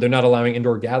 They're not allowing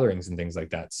indoor gatherings and things like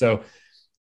that. So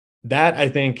that, I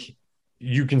think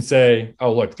you can say,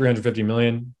 oh, look, 350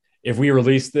 million. If we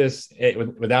release this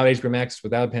without HBO Max,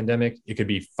 without a pandemic, it could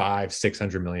be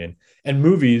 500-600 million. And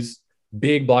movies,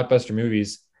 big blockbuster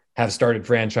movies, have started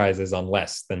franchises on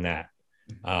less than that.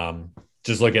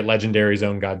 Just look at Legendary's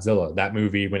own Godzilla. That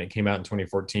movie, when it came out in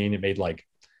 2014, it made like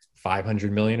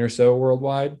 500 million or so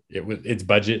worldwide. Its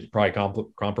budget probably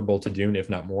comparable to Dune, if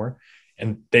not more.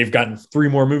 And they've gotten 3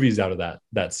 more movies out of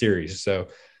that series. So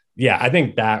yeah, I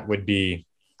think I would be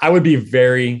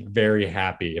very, very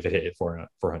happy if it hit 400.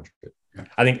 Yeah.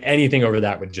 I think anything over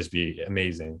that would just be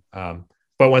amazing.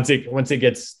 But once it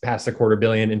gets past the 250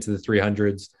 million into the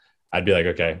 300s, I'd be like,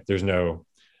 okay, there's no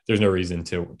reason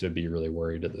to be really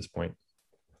worried at this point.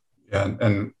 Yeah,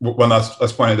 and one last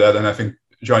point of that, and I think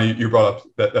John, you brought up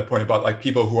that point about like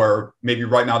people who are maybe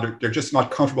right now they're just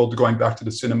not comfortable to going back to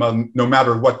the cinema, no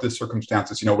matter what the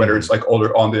circumstances. Whether it's like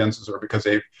older audiences or because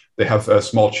they have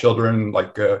small children,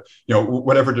 like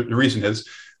whatever the reason is.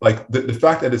 Like the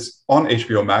fact that it's on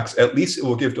HBO Max, at least it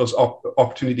will give those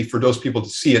opportunity for those people to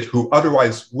see it who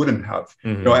otherwise wouldn't have.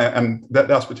 And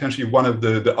that's potentially one of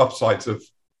the upsides of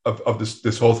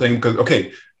this whole thing, because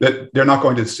that they're not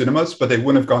going to the cinemas, but they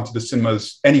wouldn't have gone to the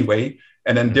cinemas anyway,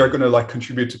 and then they're going to like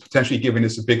contribute to potentially giving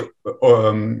this a big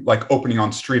like opening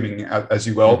on streaming as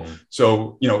well.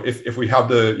 So if we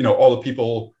have all the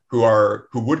people who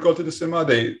would go to the cinema,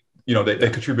 they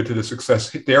contribute to the success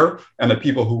there, and the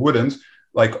people who wouldn't,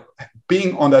 like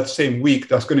being on that same week,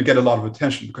 that's going to get a lot of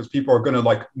attention because people are going to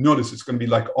like notice it's going to be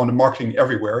like on the marketing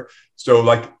everywhere. So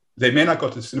like they may not go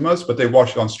to the cinemas, but they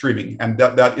watch it on streaming, and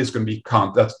that is going to be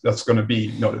that's going to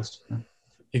be noticed.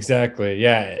 Exactly.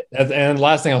 Yeah. And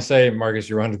last thing I'll say, Marcus,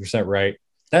 you're 100% right.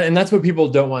 And that's what people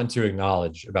don't want to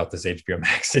acknowledge about this HBO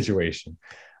Max situation.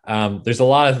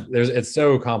 It's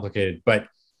so complicated, but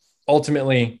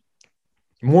ultimately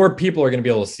more people are going to be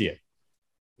able to see it,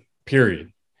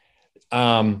 period.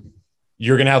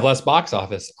 You're going to have less box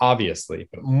office, obviously,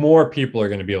 but more people are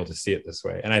going to be able to see it this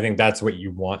way. And I think that's what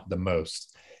you want the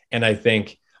most. And I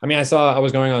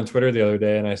was going on Twitter the other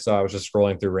day and I was just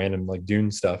scrolling through random like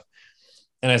Dune stuff.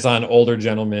 And I saw an older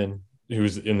gentleman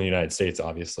who's in the United States,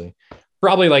 obviously,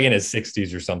 probably like in his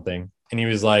 60s or something. And he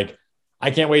was like, I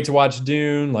can't wait to watch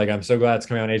Dune. Like, I'm so glad it's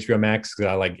coming out on HBO Max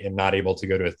because I like am not able to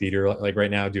go to a theater like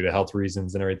right now due to health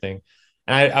reasons and everything.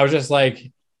 And I was just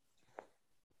like,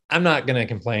 I'm not going to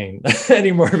complain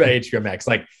anymore about HBO Max.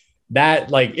 Like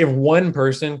that, like if one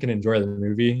person can enjoy the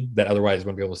movie that otherwise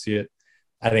wouldn't be able to see it,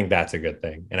 I think that's a good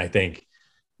thing. And I think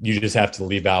you just have to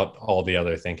leave out all the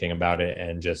other thinking about it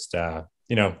and just,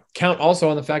 count also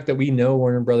on the fact that we know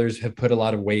Warner Brothers have put a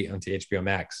lot of weight onto HBO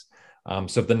Max.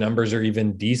 So if the numbers are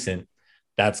even decent,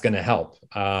 that's going to help.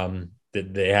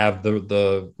 They have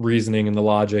the reasoning and the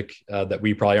logic that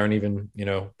we probably aren't even,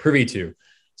 privy to.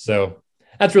 So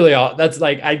that's really all. That's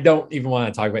like, I don't even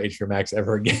want to talk about HBO Max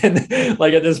ever again.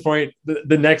 Like at this point,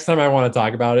 the next time I want to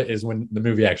talk about it is when the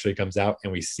movie actually comes out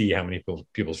and we see how many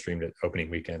people streamed it opening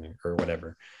weekend or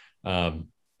whatever. But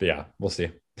yeah, we'll see.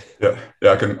 Yeah,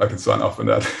 I can sign off on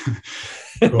that.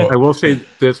 Cool. I will say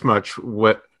this much.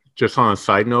 Just on a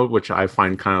side note, which I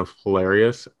find kind of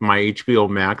hilarious, my HBO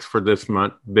Max for this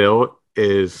month bill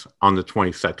is on the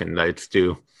 22nd that it's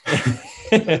due.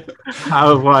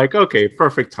 I was like, okay,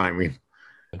 perfect timing.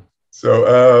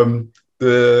 So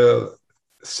the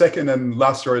second and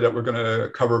last story that we're going to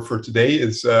cover for today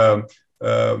is for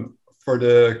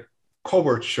the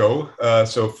Colbert Show.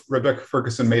 So Rebecca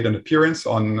Ferguson made an appearance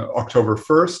on October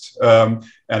 1st.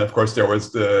 And of course, there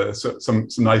was some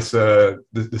nice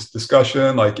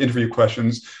discussion, like interview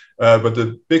questions. But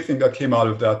the big thing that came out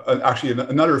of that, actually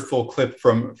another full clip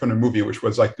from the movie, which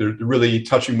was like the really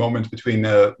touching moment between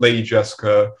Lady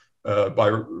Jessica by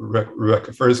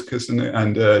Rebecca Ferguson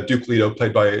and Duke Leto,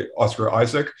 played by Oscar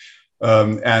Isaac.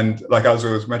 And like as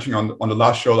I was mentioning on the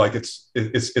last show, like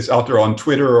it's out there on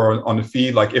Twitter or on the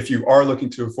feed. Like if you are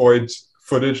looking to avoid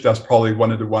footage, that's probably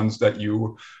one of the ones that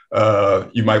you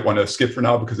might want to skip for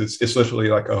now, because it's literally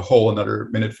like a whole another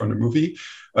minute from the movie.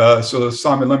 So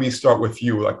Simon, let me start with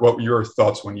you. Like, what were your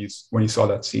thoughts when you saw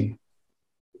that scene?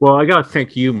 Well, I gotta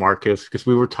thank you, Marcus, because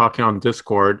we were talking on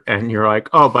Discord, and you're like,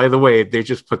 "Oh, by the way, they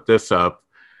just put this up,"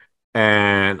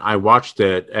 and I watched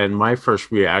it, and my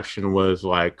first reaction was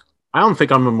like, I don't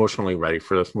think I'm emotionally ready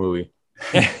for this movie.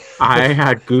 I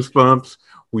had goosebumps.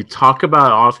 We talked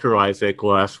about Oscar Isaac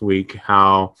last week,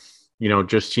 how,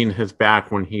 just seeing his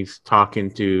back when he's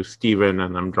talking to Steven,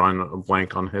 and I'm drawing a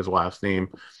blank on his last name,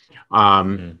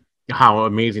 how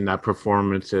amazing that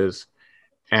performance is.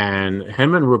 And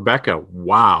him and Rebecca,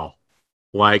 wow.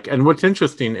 And what's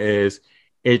interesting is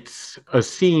it's a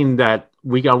scene that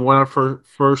we got one of her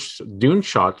first Dune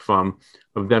shots from,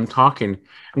 of them talking,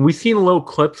 and we've seen little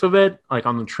clips of it like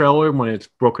on the trailer when it's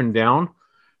broken down,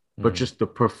 but just the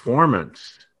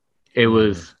performance, it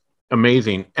was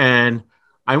amazing. And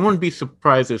I wouldn't be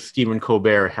surprised if Stephen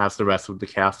Colbert has the rest of the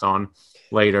cast on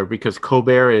later, because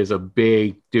Colbert is a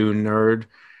big Dune nerd,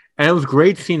 and it was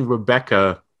great seeing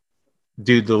Rebecca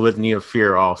do the Litany of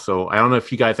Fear also. I don't know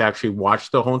if you guys actually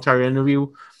watched the whole entire interview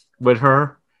with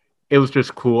her. It was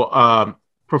just cool.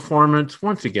 Performance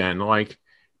once again, like,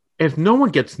 if no one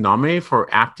gets nominated for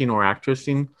acting or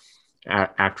actressing,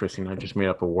 I just made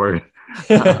up a word.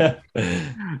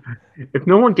 If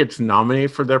no one gets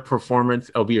nominated for their performance,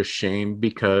 it'll be a shame,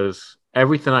 because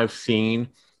everything I've seen,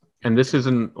 and this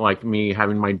isn't like me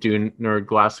having my Dune nerd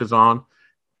glasses on,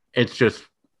 it's just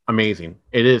amazing.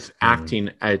 It is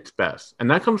acting at its best. And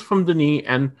that comes from Denis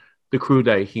and the crew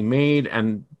that he made.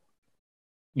 And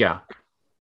yeah,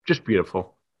 just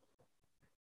beautiful.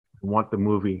 I want the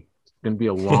movie. It's going to be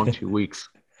a long 2 weeks.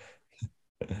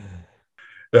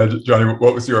 Yeah, Johnny,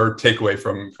 what was your takeaway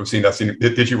from seeing that scene?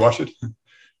 Did you watch it?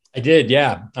 I did,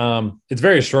 yeah. It's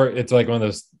very short. It's like one of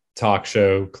those talk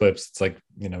show clips. It's like,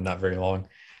 not very long.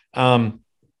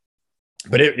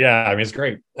 But it's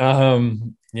great.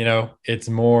 It's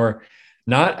more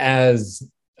not as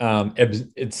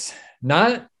it's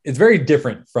very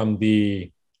different from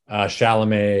the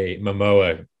Chalamet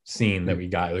Momoa scene that we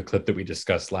got, the clip that we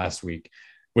discussed last week,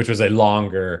 which was a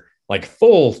longer, like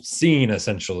full scene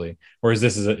essentially, whereas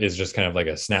this is just kind of like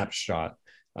a snapshot.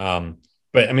 But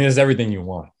I mean, there's everything you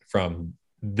want from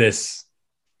this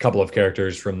couple of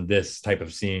characters from this type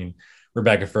of scene.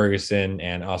 Rebecca Ferguson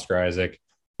and Oscar Isaac,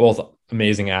 both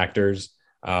amazing actors.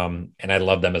 And I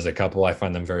love them as a couple. I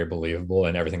find them very believable,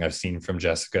 and everything I've seen from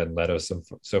Jessica and Leto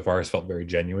so far has felt very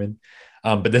genuine.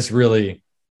 But this really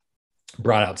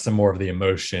brought out some more of the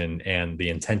emotion and the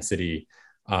intensity,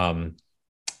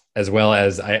 as well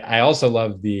as I also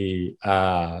love the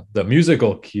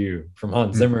musical cue from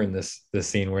Hans Zimmer in this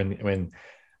scene when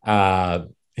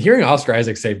hearing Oscar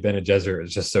Isaac say Bene Gesserit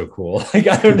is just so cool. Like,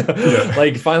 I don't know,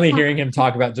 like finally hearing him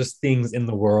talk about just things in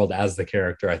the world as the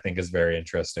character, I think is very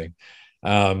interesting.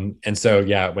 And so,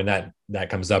 yeah, when that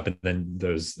comes up and then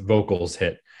those vocals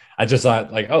hit, I just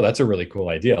thought like, oh, that's a really cool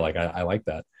idea. Like, I like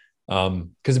that.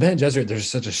 Because Bene Gesserit, there's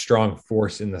such a strong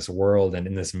force in this world and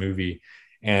in this movie.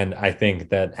 And I think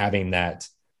that having that,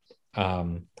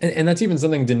 and that's even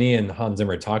something Denis and Hans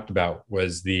Zimmer talked about,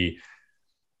 was the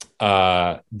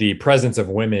presence of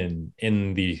women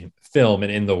in the film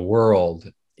and in the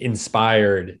world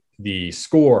inspired the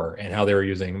score and how they were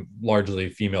using largely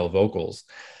female vocals.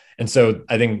 And so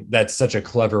I think that's such a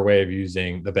clever way of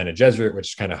using the Bene Gesserit,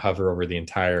 which kind of hover over the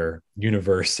entire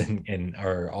universe and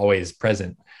are always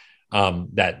present,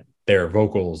 that their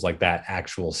vocals, like that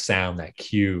actual sound, that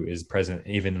cue, is present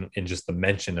even in just the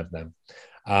mention of them.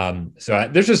 So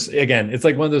there's just, again, it's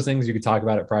like one of those things you could talk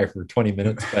about it probably for 20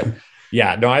 minutes, but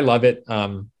yeah, no, I love it.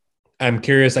 I'm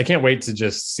curious. I can't wait to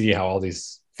just see how all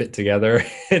these fit together.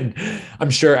 And I'm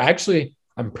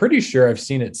pretty sure I've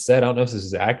seen it said, I don't know if this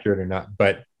is accurate or not,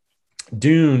 but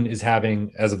Dune is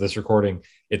having, as of this recording,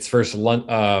 its first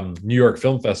New York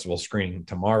Film Festival screening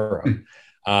tomorrow.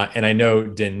 And I know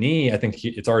Denis, I think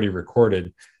it's already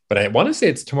recorded, but I want to say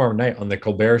it's tomorrow night on the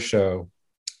Colbert Show.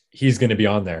 He's going to be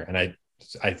on there, and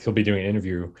he'll be doing an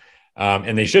interview.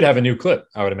 And they should have a new clip,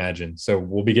 I would imagine. So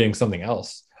we'll be getting something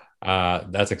else.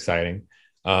 That's exciting.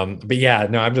 But yeah,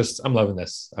 no, I'm loving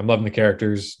this. I'm loving the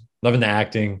characters, loving the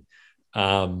acting.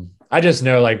 I just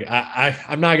know, like,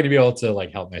 I'm not going to be able to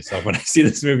like help myself when I see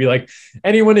this movie. Like,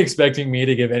 anyone expecting me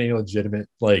to give any legitimate,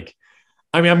 like,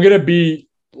 I mean, I'm going to be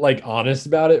like honest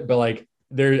about it, but like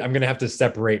I'm going to have to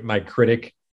separate my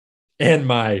critic and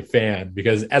my fan,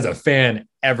 because as a fan,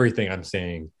 everything I'm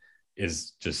saying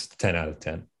is just 10 out of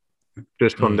 10.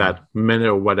 Just from that minute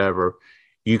or whatever,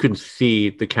 you can see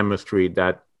the chemistry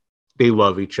that they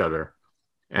love each other.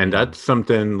 And that's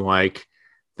something like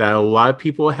that a lot of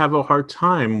people have a hard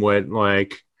time with.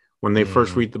 Like, when they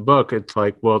first read the book, it's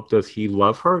like, well, does he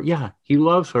love her? Yeah, he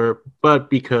loves her, but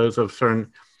because of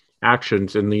certain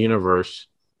actions in the universe,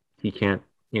 they can't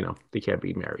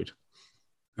be married.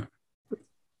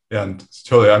 Yeah, and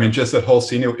totally. I mean, just that whole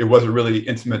scene, it was a really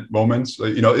intimate moment. So,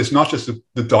 it's not just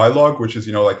the dialogue, which is,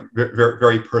 like very,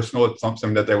 very personal. It's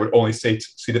something that they would only say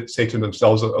to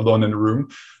themselves alone in the room,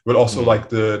 but also like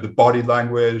the body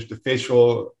language, the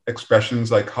facial expressions,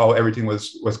 like how everything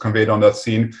was conveyed on that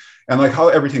scene, and like how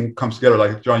everything comes together.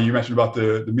 Like, John, you mentioned about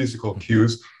the musical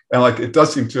cues, and like it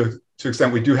does seem to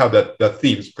extent we do have that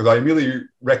themes, because I immediately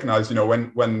recognize,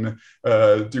 when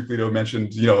Duke Leto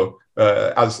mentioned,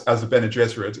 as a Bene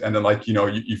Gesserit, and then like,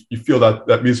 you feel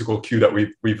that musical cue that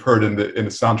we've heard in the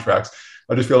soundtracks.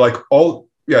 I just feel like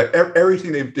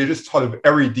everything they just thought of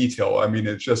every detail. I mean,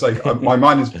 it's just like my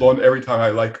mind is blown every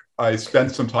time I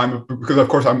spend some time, because of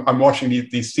course I'm watching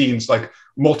these scenes like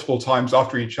multiple times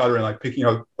after each other and like picking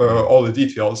out all the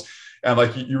details. And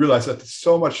like you realize that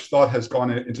so much thought has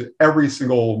gone into every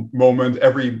single moment,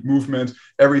 every movement,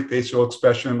 every facial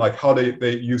expression, like how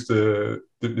they use the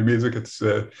music. It's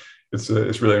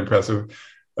really impressive.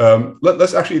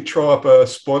 Let's actually throw up a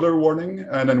spoiler warning,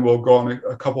 and then we'll go on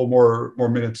a couple more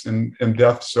minutes in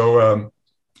depth. So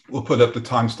we'll put up the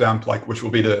timestamp, like, which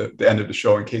will be the end of the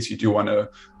show, in case you do want to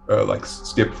like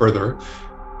skip further.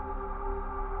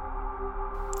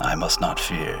 I must not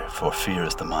fear, for fear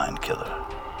is the mind killer.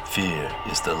 Fear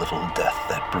is the little death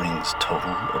that brings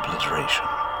total obliteration.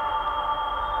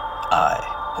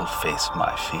 I will face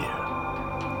my fear.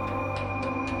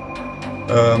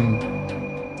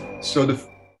 So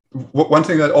one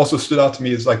thing that also stood out to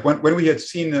me is like when we had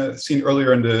seen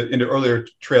earlier in the earlier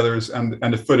trailers and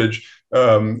the footage,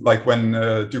 like when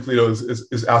Duke Leto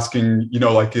is asking,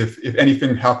 like if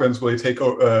anything happens, will you take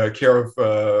care of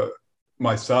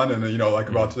my son? And like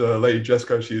about Lady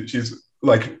Jessica, she's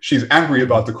angry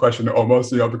about the question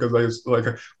almost, because I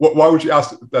like, why would you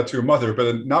ask that to your mother?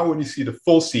 But now when you see the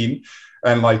full scene,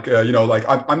 and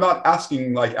I'm not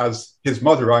asking like as his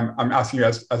mother, I'm asking you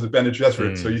as a Bene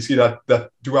Gesserit. So you see that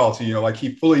duality, like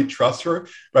he fully trusts her,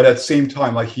 but at the same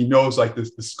time, like he knows like the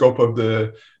scope of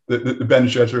the Bene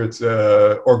Gesserit's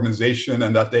organization,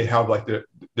 and that they have like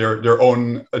their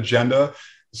own agenda.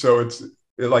 So it's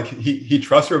like he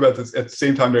trusts her, but at the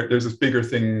same time there's this bigger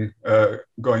thing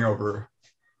going over.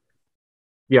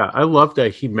 Yeah, I love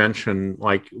that he mentioned,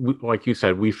 like you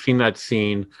said, we've seen that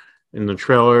scene in the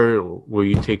trailer. Will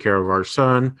you take care of our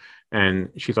son? And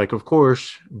she's like, of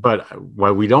course. But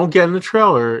what we don't get in the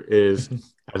trailer is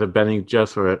as a Bene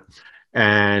Gesserit.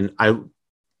 And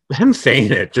him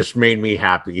saying it just made me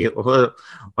happy.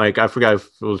 Like, I forgot if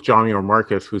it was Johnny or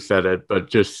Marcus who said it, but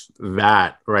just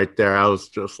that right there, I was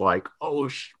just like, oh,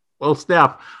 well,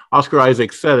 snap. Oscar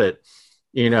Isaac said it,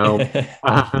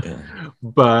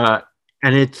 but,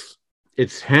 and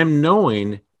it's him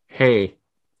knowing, hey,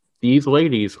 these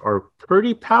ladies are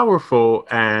pretty powerful,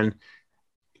 and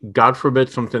God forbid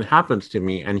something happens to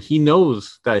me. And he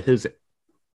knows that his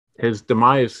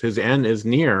demise, his end is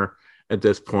near at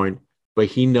this point, but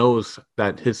he knows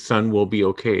that his son will be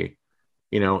okay.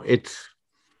 It's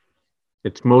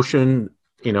motion,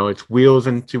 it's wheels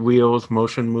into wheels,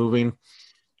 motion moving.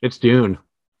 It's Dune.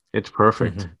 It's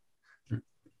perfect. Mm-hmm.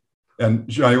 And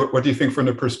Johnny, what do you think from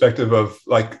the perspective of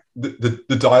like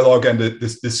the dialogue and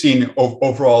the scene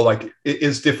overall? Like, it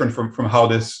is different from how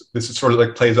this is sort of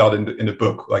like plays out in the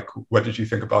book. Like, what did you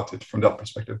think about it from that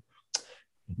perspective?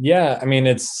 Yeah, I mean,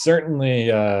 it's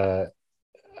certainly that's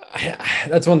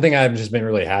one thing I've just been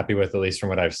really happy with, at least from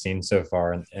what I've seen so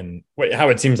far, and how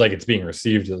it seems like it's being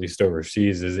received, at least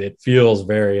overseas, is it feels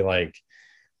very like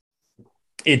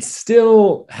it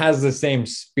still has the same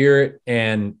spirit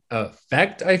and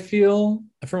effect, I feel,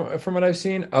 from what I've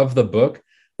seen of the book,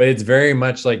 but it's very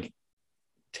much like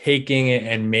taking it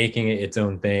and making it its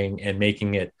own thing, and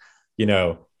making it,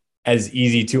 as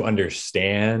easy to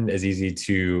understand, as easy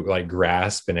to like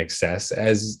grasp and access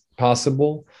as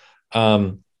possible.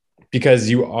 Because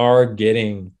you are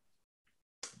getting,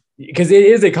 because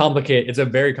it's a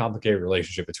very complicated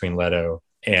relationship between Leto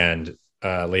and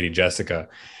Lady Jessica.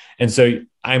 And so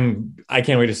I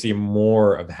can't wait to see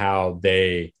more of how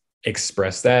they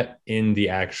express that in the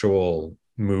actual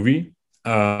movie.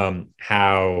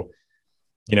 How,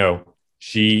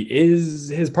 she is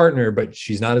his partner, but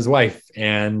she's not his wife.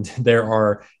 And there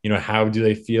are, how do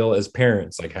they feel as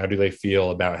parents? Like, how do they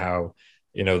feel about how,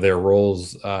 their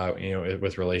roles,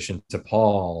 with relation to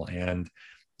Paul? And,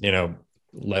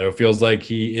 Leto feels like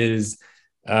he is,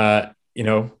 kind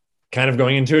of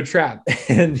going into a trap,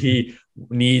 and he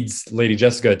needs Lady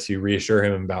Jessica to reassure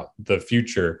him about the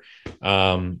future,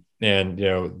 and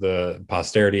the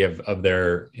posterity of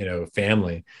their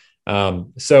family.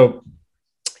 So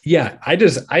yeah, I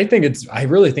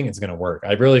really think it's going to work.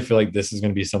 I really feel like this is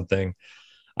going to be something.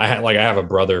 I have a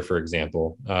brother, for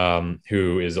example,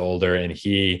 who is older, and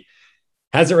he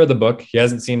hasn't read the book. He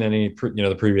hasn't seen any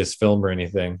the previous film or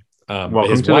anything.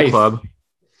 Welcome to the club.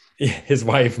 His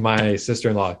wife, my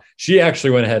sister-in-law, she actually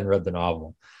went ahead and read the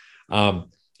novel. And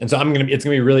so it's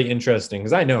gonna be really interesting,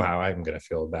 because I know how I'm gonna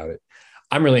feel about it.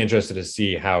 I'm really interested to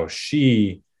see how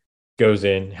she goes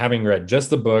in, having read just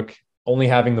the book, only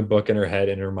having the book in her head,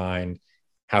 in her mind,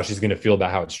 how she's gonna feel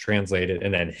about how it's translated.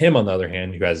 And then him, on the other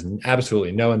hand, who has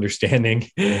absolutely no understanding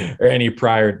or any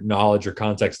prior knowledge or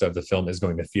context of the film, is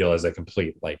going to feel as a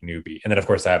complete like newbie. And then of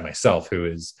course I have myself,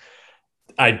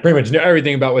 I pretty much know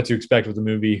everything about what to expect with the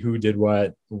movie, who did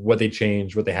what they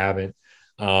changed, what they haven't.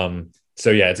 So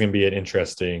yeah, it's going to be an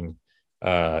interesting,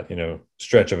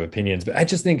 stretch of opinions. But I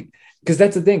just think, because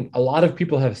that's the thing, a lot of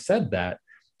people have said that,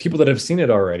 people that have seen it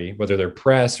already, whether they're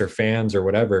press or fans or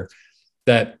whatever,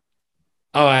 that,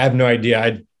 oh, I have no idea.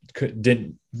 I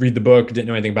didn't read the book, didn't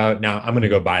know anything about it. Now I'm going to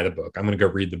go buy the book. I'm going to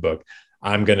go read the book.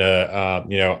 I'm going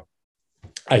to,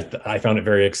 I found it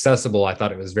very accessible. I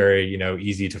thought it was very,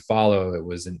 easy to follow. It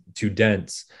wasn't too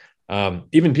dense.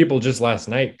 Even people just last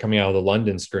night coming out of the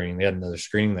London screening, they had another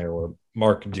screening there where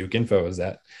Mark Duke Info was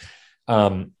at.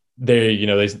 And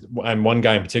one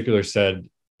guy in particular said,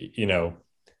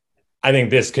 I think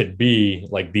this could be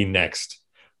like the next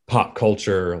pop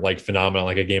culture like phenomenon,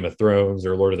 like a Game of Thrones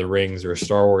or Lord of the Rings or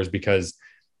Star Wars, because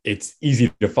it's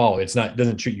easy to follow. It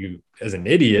doesn't treat you as an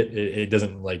idiot. It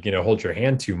doesn't like, hold your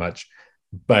hand too much,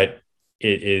 but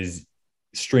it is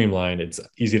streamlined. It's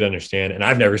easy to understand. And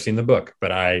I've never seen the book,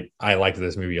 but I liked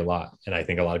this movie a lot. And I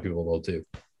think a lot of people will too.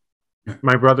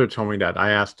 My brother told me that. I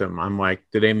asked him, I'm like,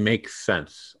 do they make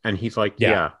sense? And he's like,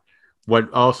 yeah.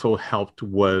 What also helped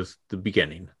was the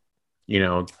beginning.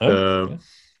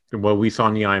 What we saw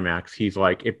in the IMAX, he's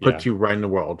like, it puts you right in the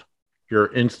world.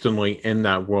 You're instantly in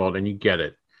that world and you get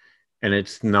it. And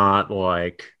it's not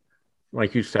like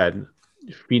you said,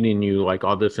 feeding you like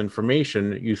all this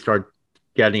information. You start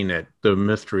getting it, the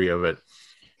mystery of it.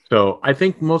 So I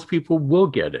think most people will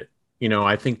get it.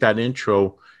 I think that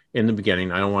intro in the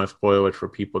beginning, I don't want to spoil it for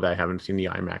people that haven't seen the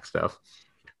IMAX stuff,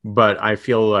 but I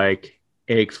feel like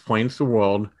it explains the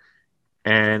world,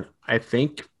 and I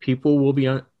think people will be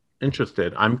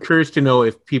interested. I'm curious to know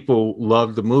if people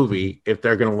love the movie, if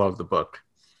they're going to love the book,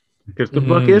 because the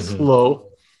book is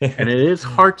slow and it is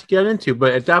hard to get into,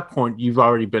 but at that point you've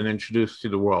already been introduced to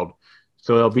the world,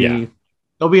 so it'll be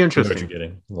interesting. What you're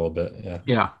getting a little bit.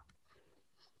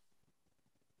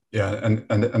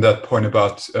 And that point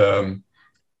about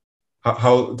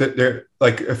how they're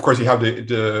like, of course you have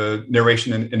the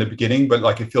narration in the beginning, but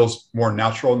like it feels more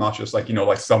natural, not just like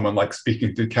like someone like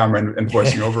speaking to the camera and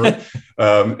voicing over it,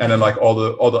 and then like all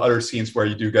the other scenes where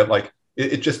you do get like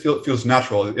it just feels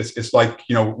natural. It's like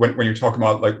when you're talking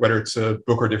about like whether it's a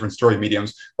book or different story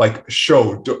mediums, like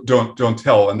show, don't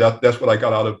tell, and that's what I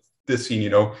got out of this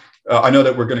scene. I know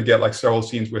that we're going to get like several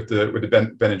scenes with the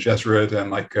Bene Gesserit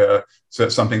and like so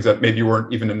some things that maybe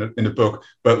weren't even in the book,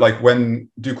 but like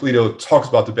when Duke Leto talks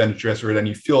about the Bene Gesserit and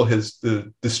you feel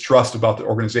the distrust about the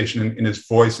organization in his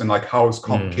voice, and like how it's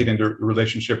complicating the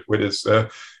relationship with his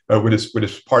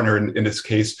partner in this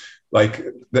case, like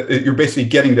you're basically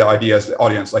getting the idea as the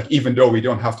audience, like even though we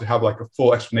don't have to have like a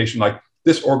full explanation, like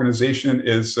this organization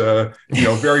is,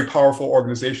 very powerful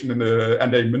organization,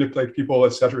 and they manipulate people,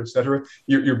 et cetera, et cetera.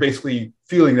 You're basically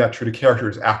feeling that through the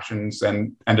characters' actions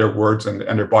and their words and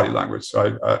their body language.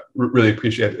 So I really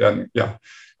appreciate it, and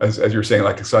as you're saying,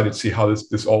 like excited to see how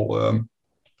this all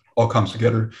comes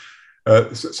together.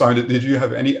 Simon, did you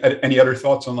have any other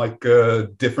thoughts on like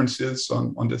differences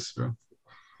on this?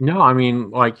 No, I mean,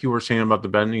 like you were saying about the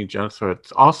Bene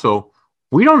Gesserit, also,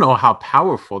 we don't know how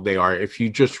powerful they are if you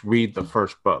just read the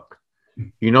first book.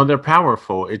 They're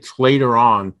powerful. It's later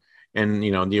on in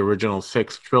the original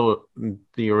six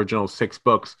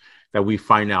books that we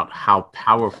find out how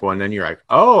powerful, and then you're like,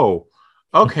 oh,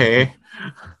 okay,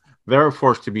 they're a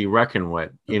force to be reckoned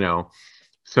with.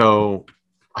 So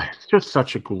it's just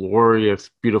such a glorious,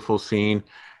 beautiful scene.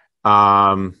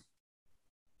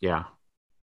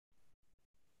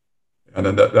 And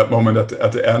then that moment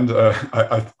at the end,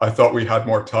 I thought we had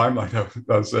more time. Like that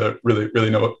was a really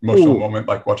emotional moment.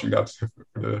 Like watching that.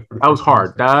 That was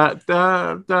hard.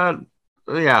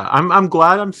 I'm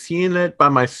glad I'm seeing it by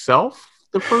myself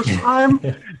the first time,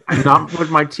 not with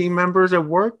my team members at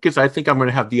work, because I think I'm going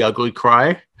to have the ugly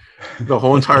cry the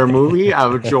whole entire movie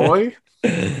out of joy.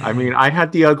 I mean, I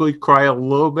had the ugly cry a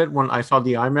little bit when I saw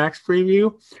the IMAX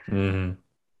preview. Mm-hmm.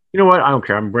 You know what? I don't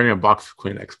care. I'm bringing a box of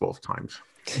Kleenex both times.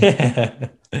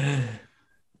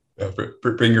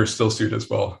 Bring your still suit as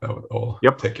well. That will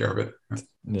take care of it.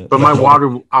 But my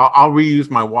water, I'll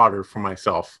reuse my water for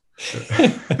myself.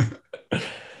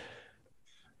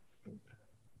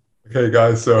 Okay,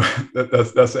 guys. So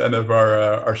that's the end of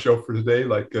our show for today.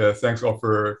 Like, thanks all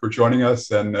for joining us.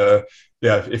 And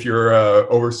if you're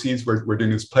overseas, we're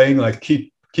doing this playing. Like,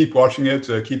 keep watching it,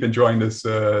 keep enjoying this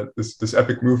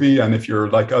epic movie. And if you're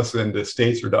like us in the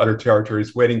States or the other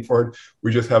territories waiting for it,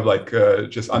 we just have like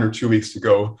just under 2 weeks to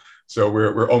go. So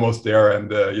we're almost there, and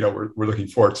we're looking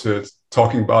forward to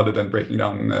talking about it and breaking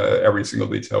down every single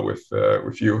detail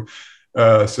with you.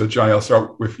 So Johnny, I'll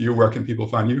start with you. Where can people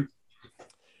find you?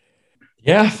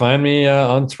 Yeah, find me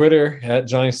on Twitter at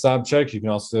Johnny Sobchak. You can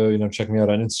also check me out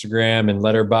on Instagram and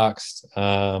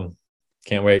Letterboxd.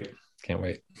 Can't wait.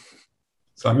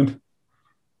 Simon?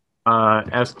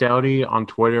 S Dowdy on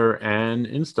Twitter and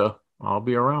Insta. I'll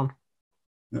be around.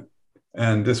 Yeah.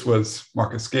 And this was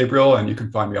Marcus Gabriel, and you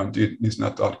can find me on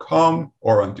DuneNewsNet.com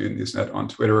or on DuneNewsNet on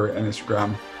Twitter and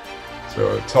Instagram.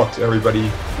 So talk to everybody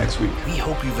next week. We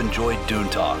hope you've enjoyed Dune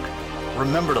Talk.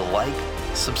 Remember to like,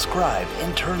 subscribe,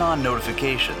 and turn on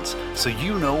notifications so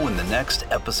you know when the next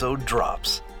episode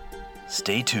drops.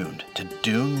 Stay tuned to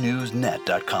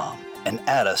DuneNewsNet.com and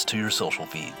add us to your social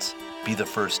feeds. Be the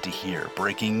first to hear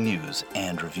breaking news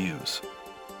and reviews.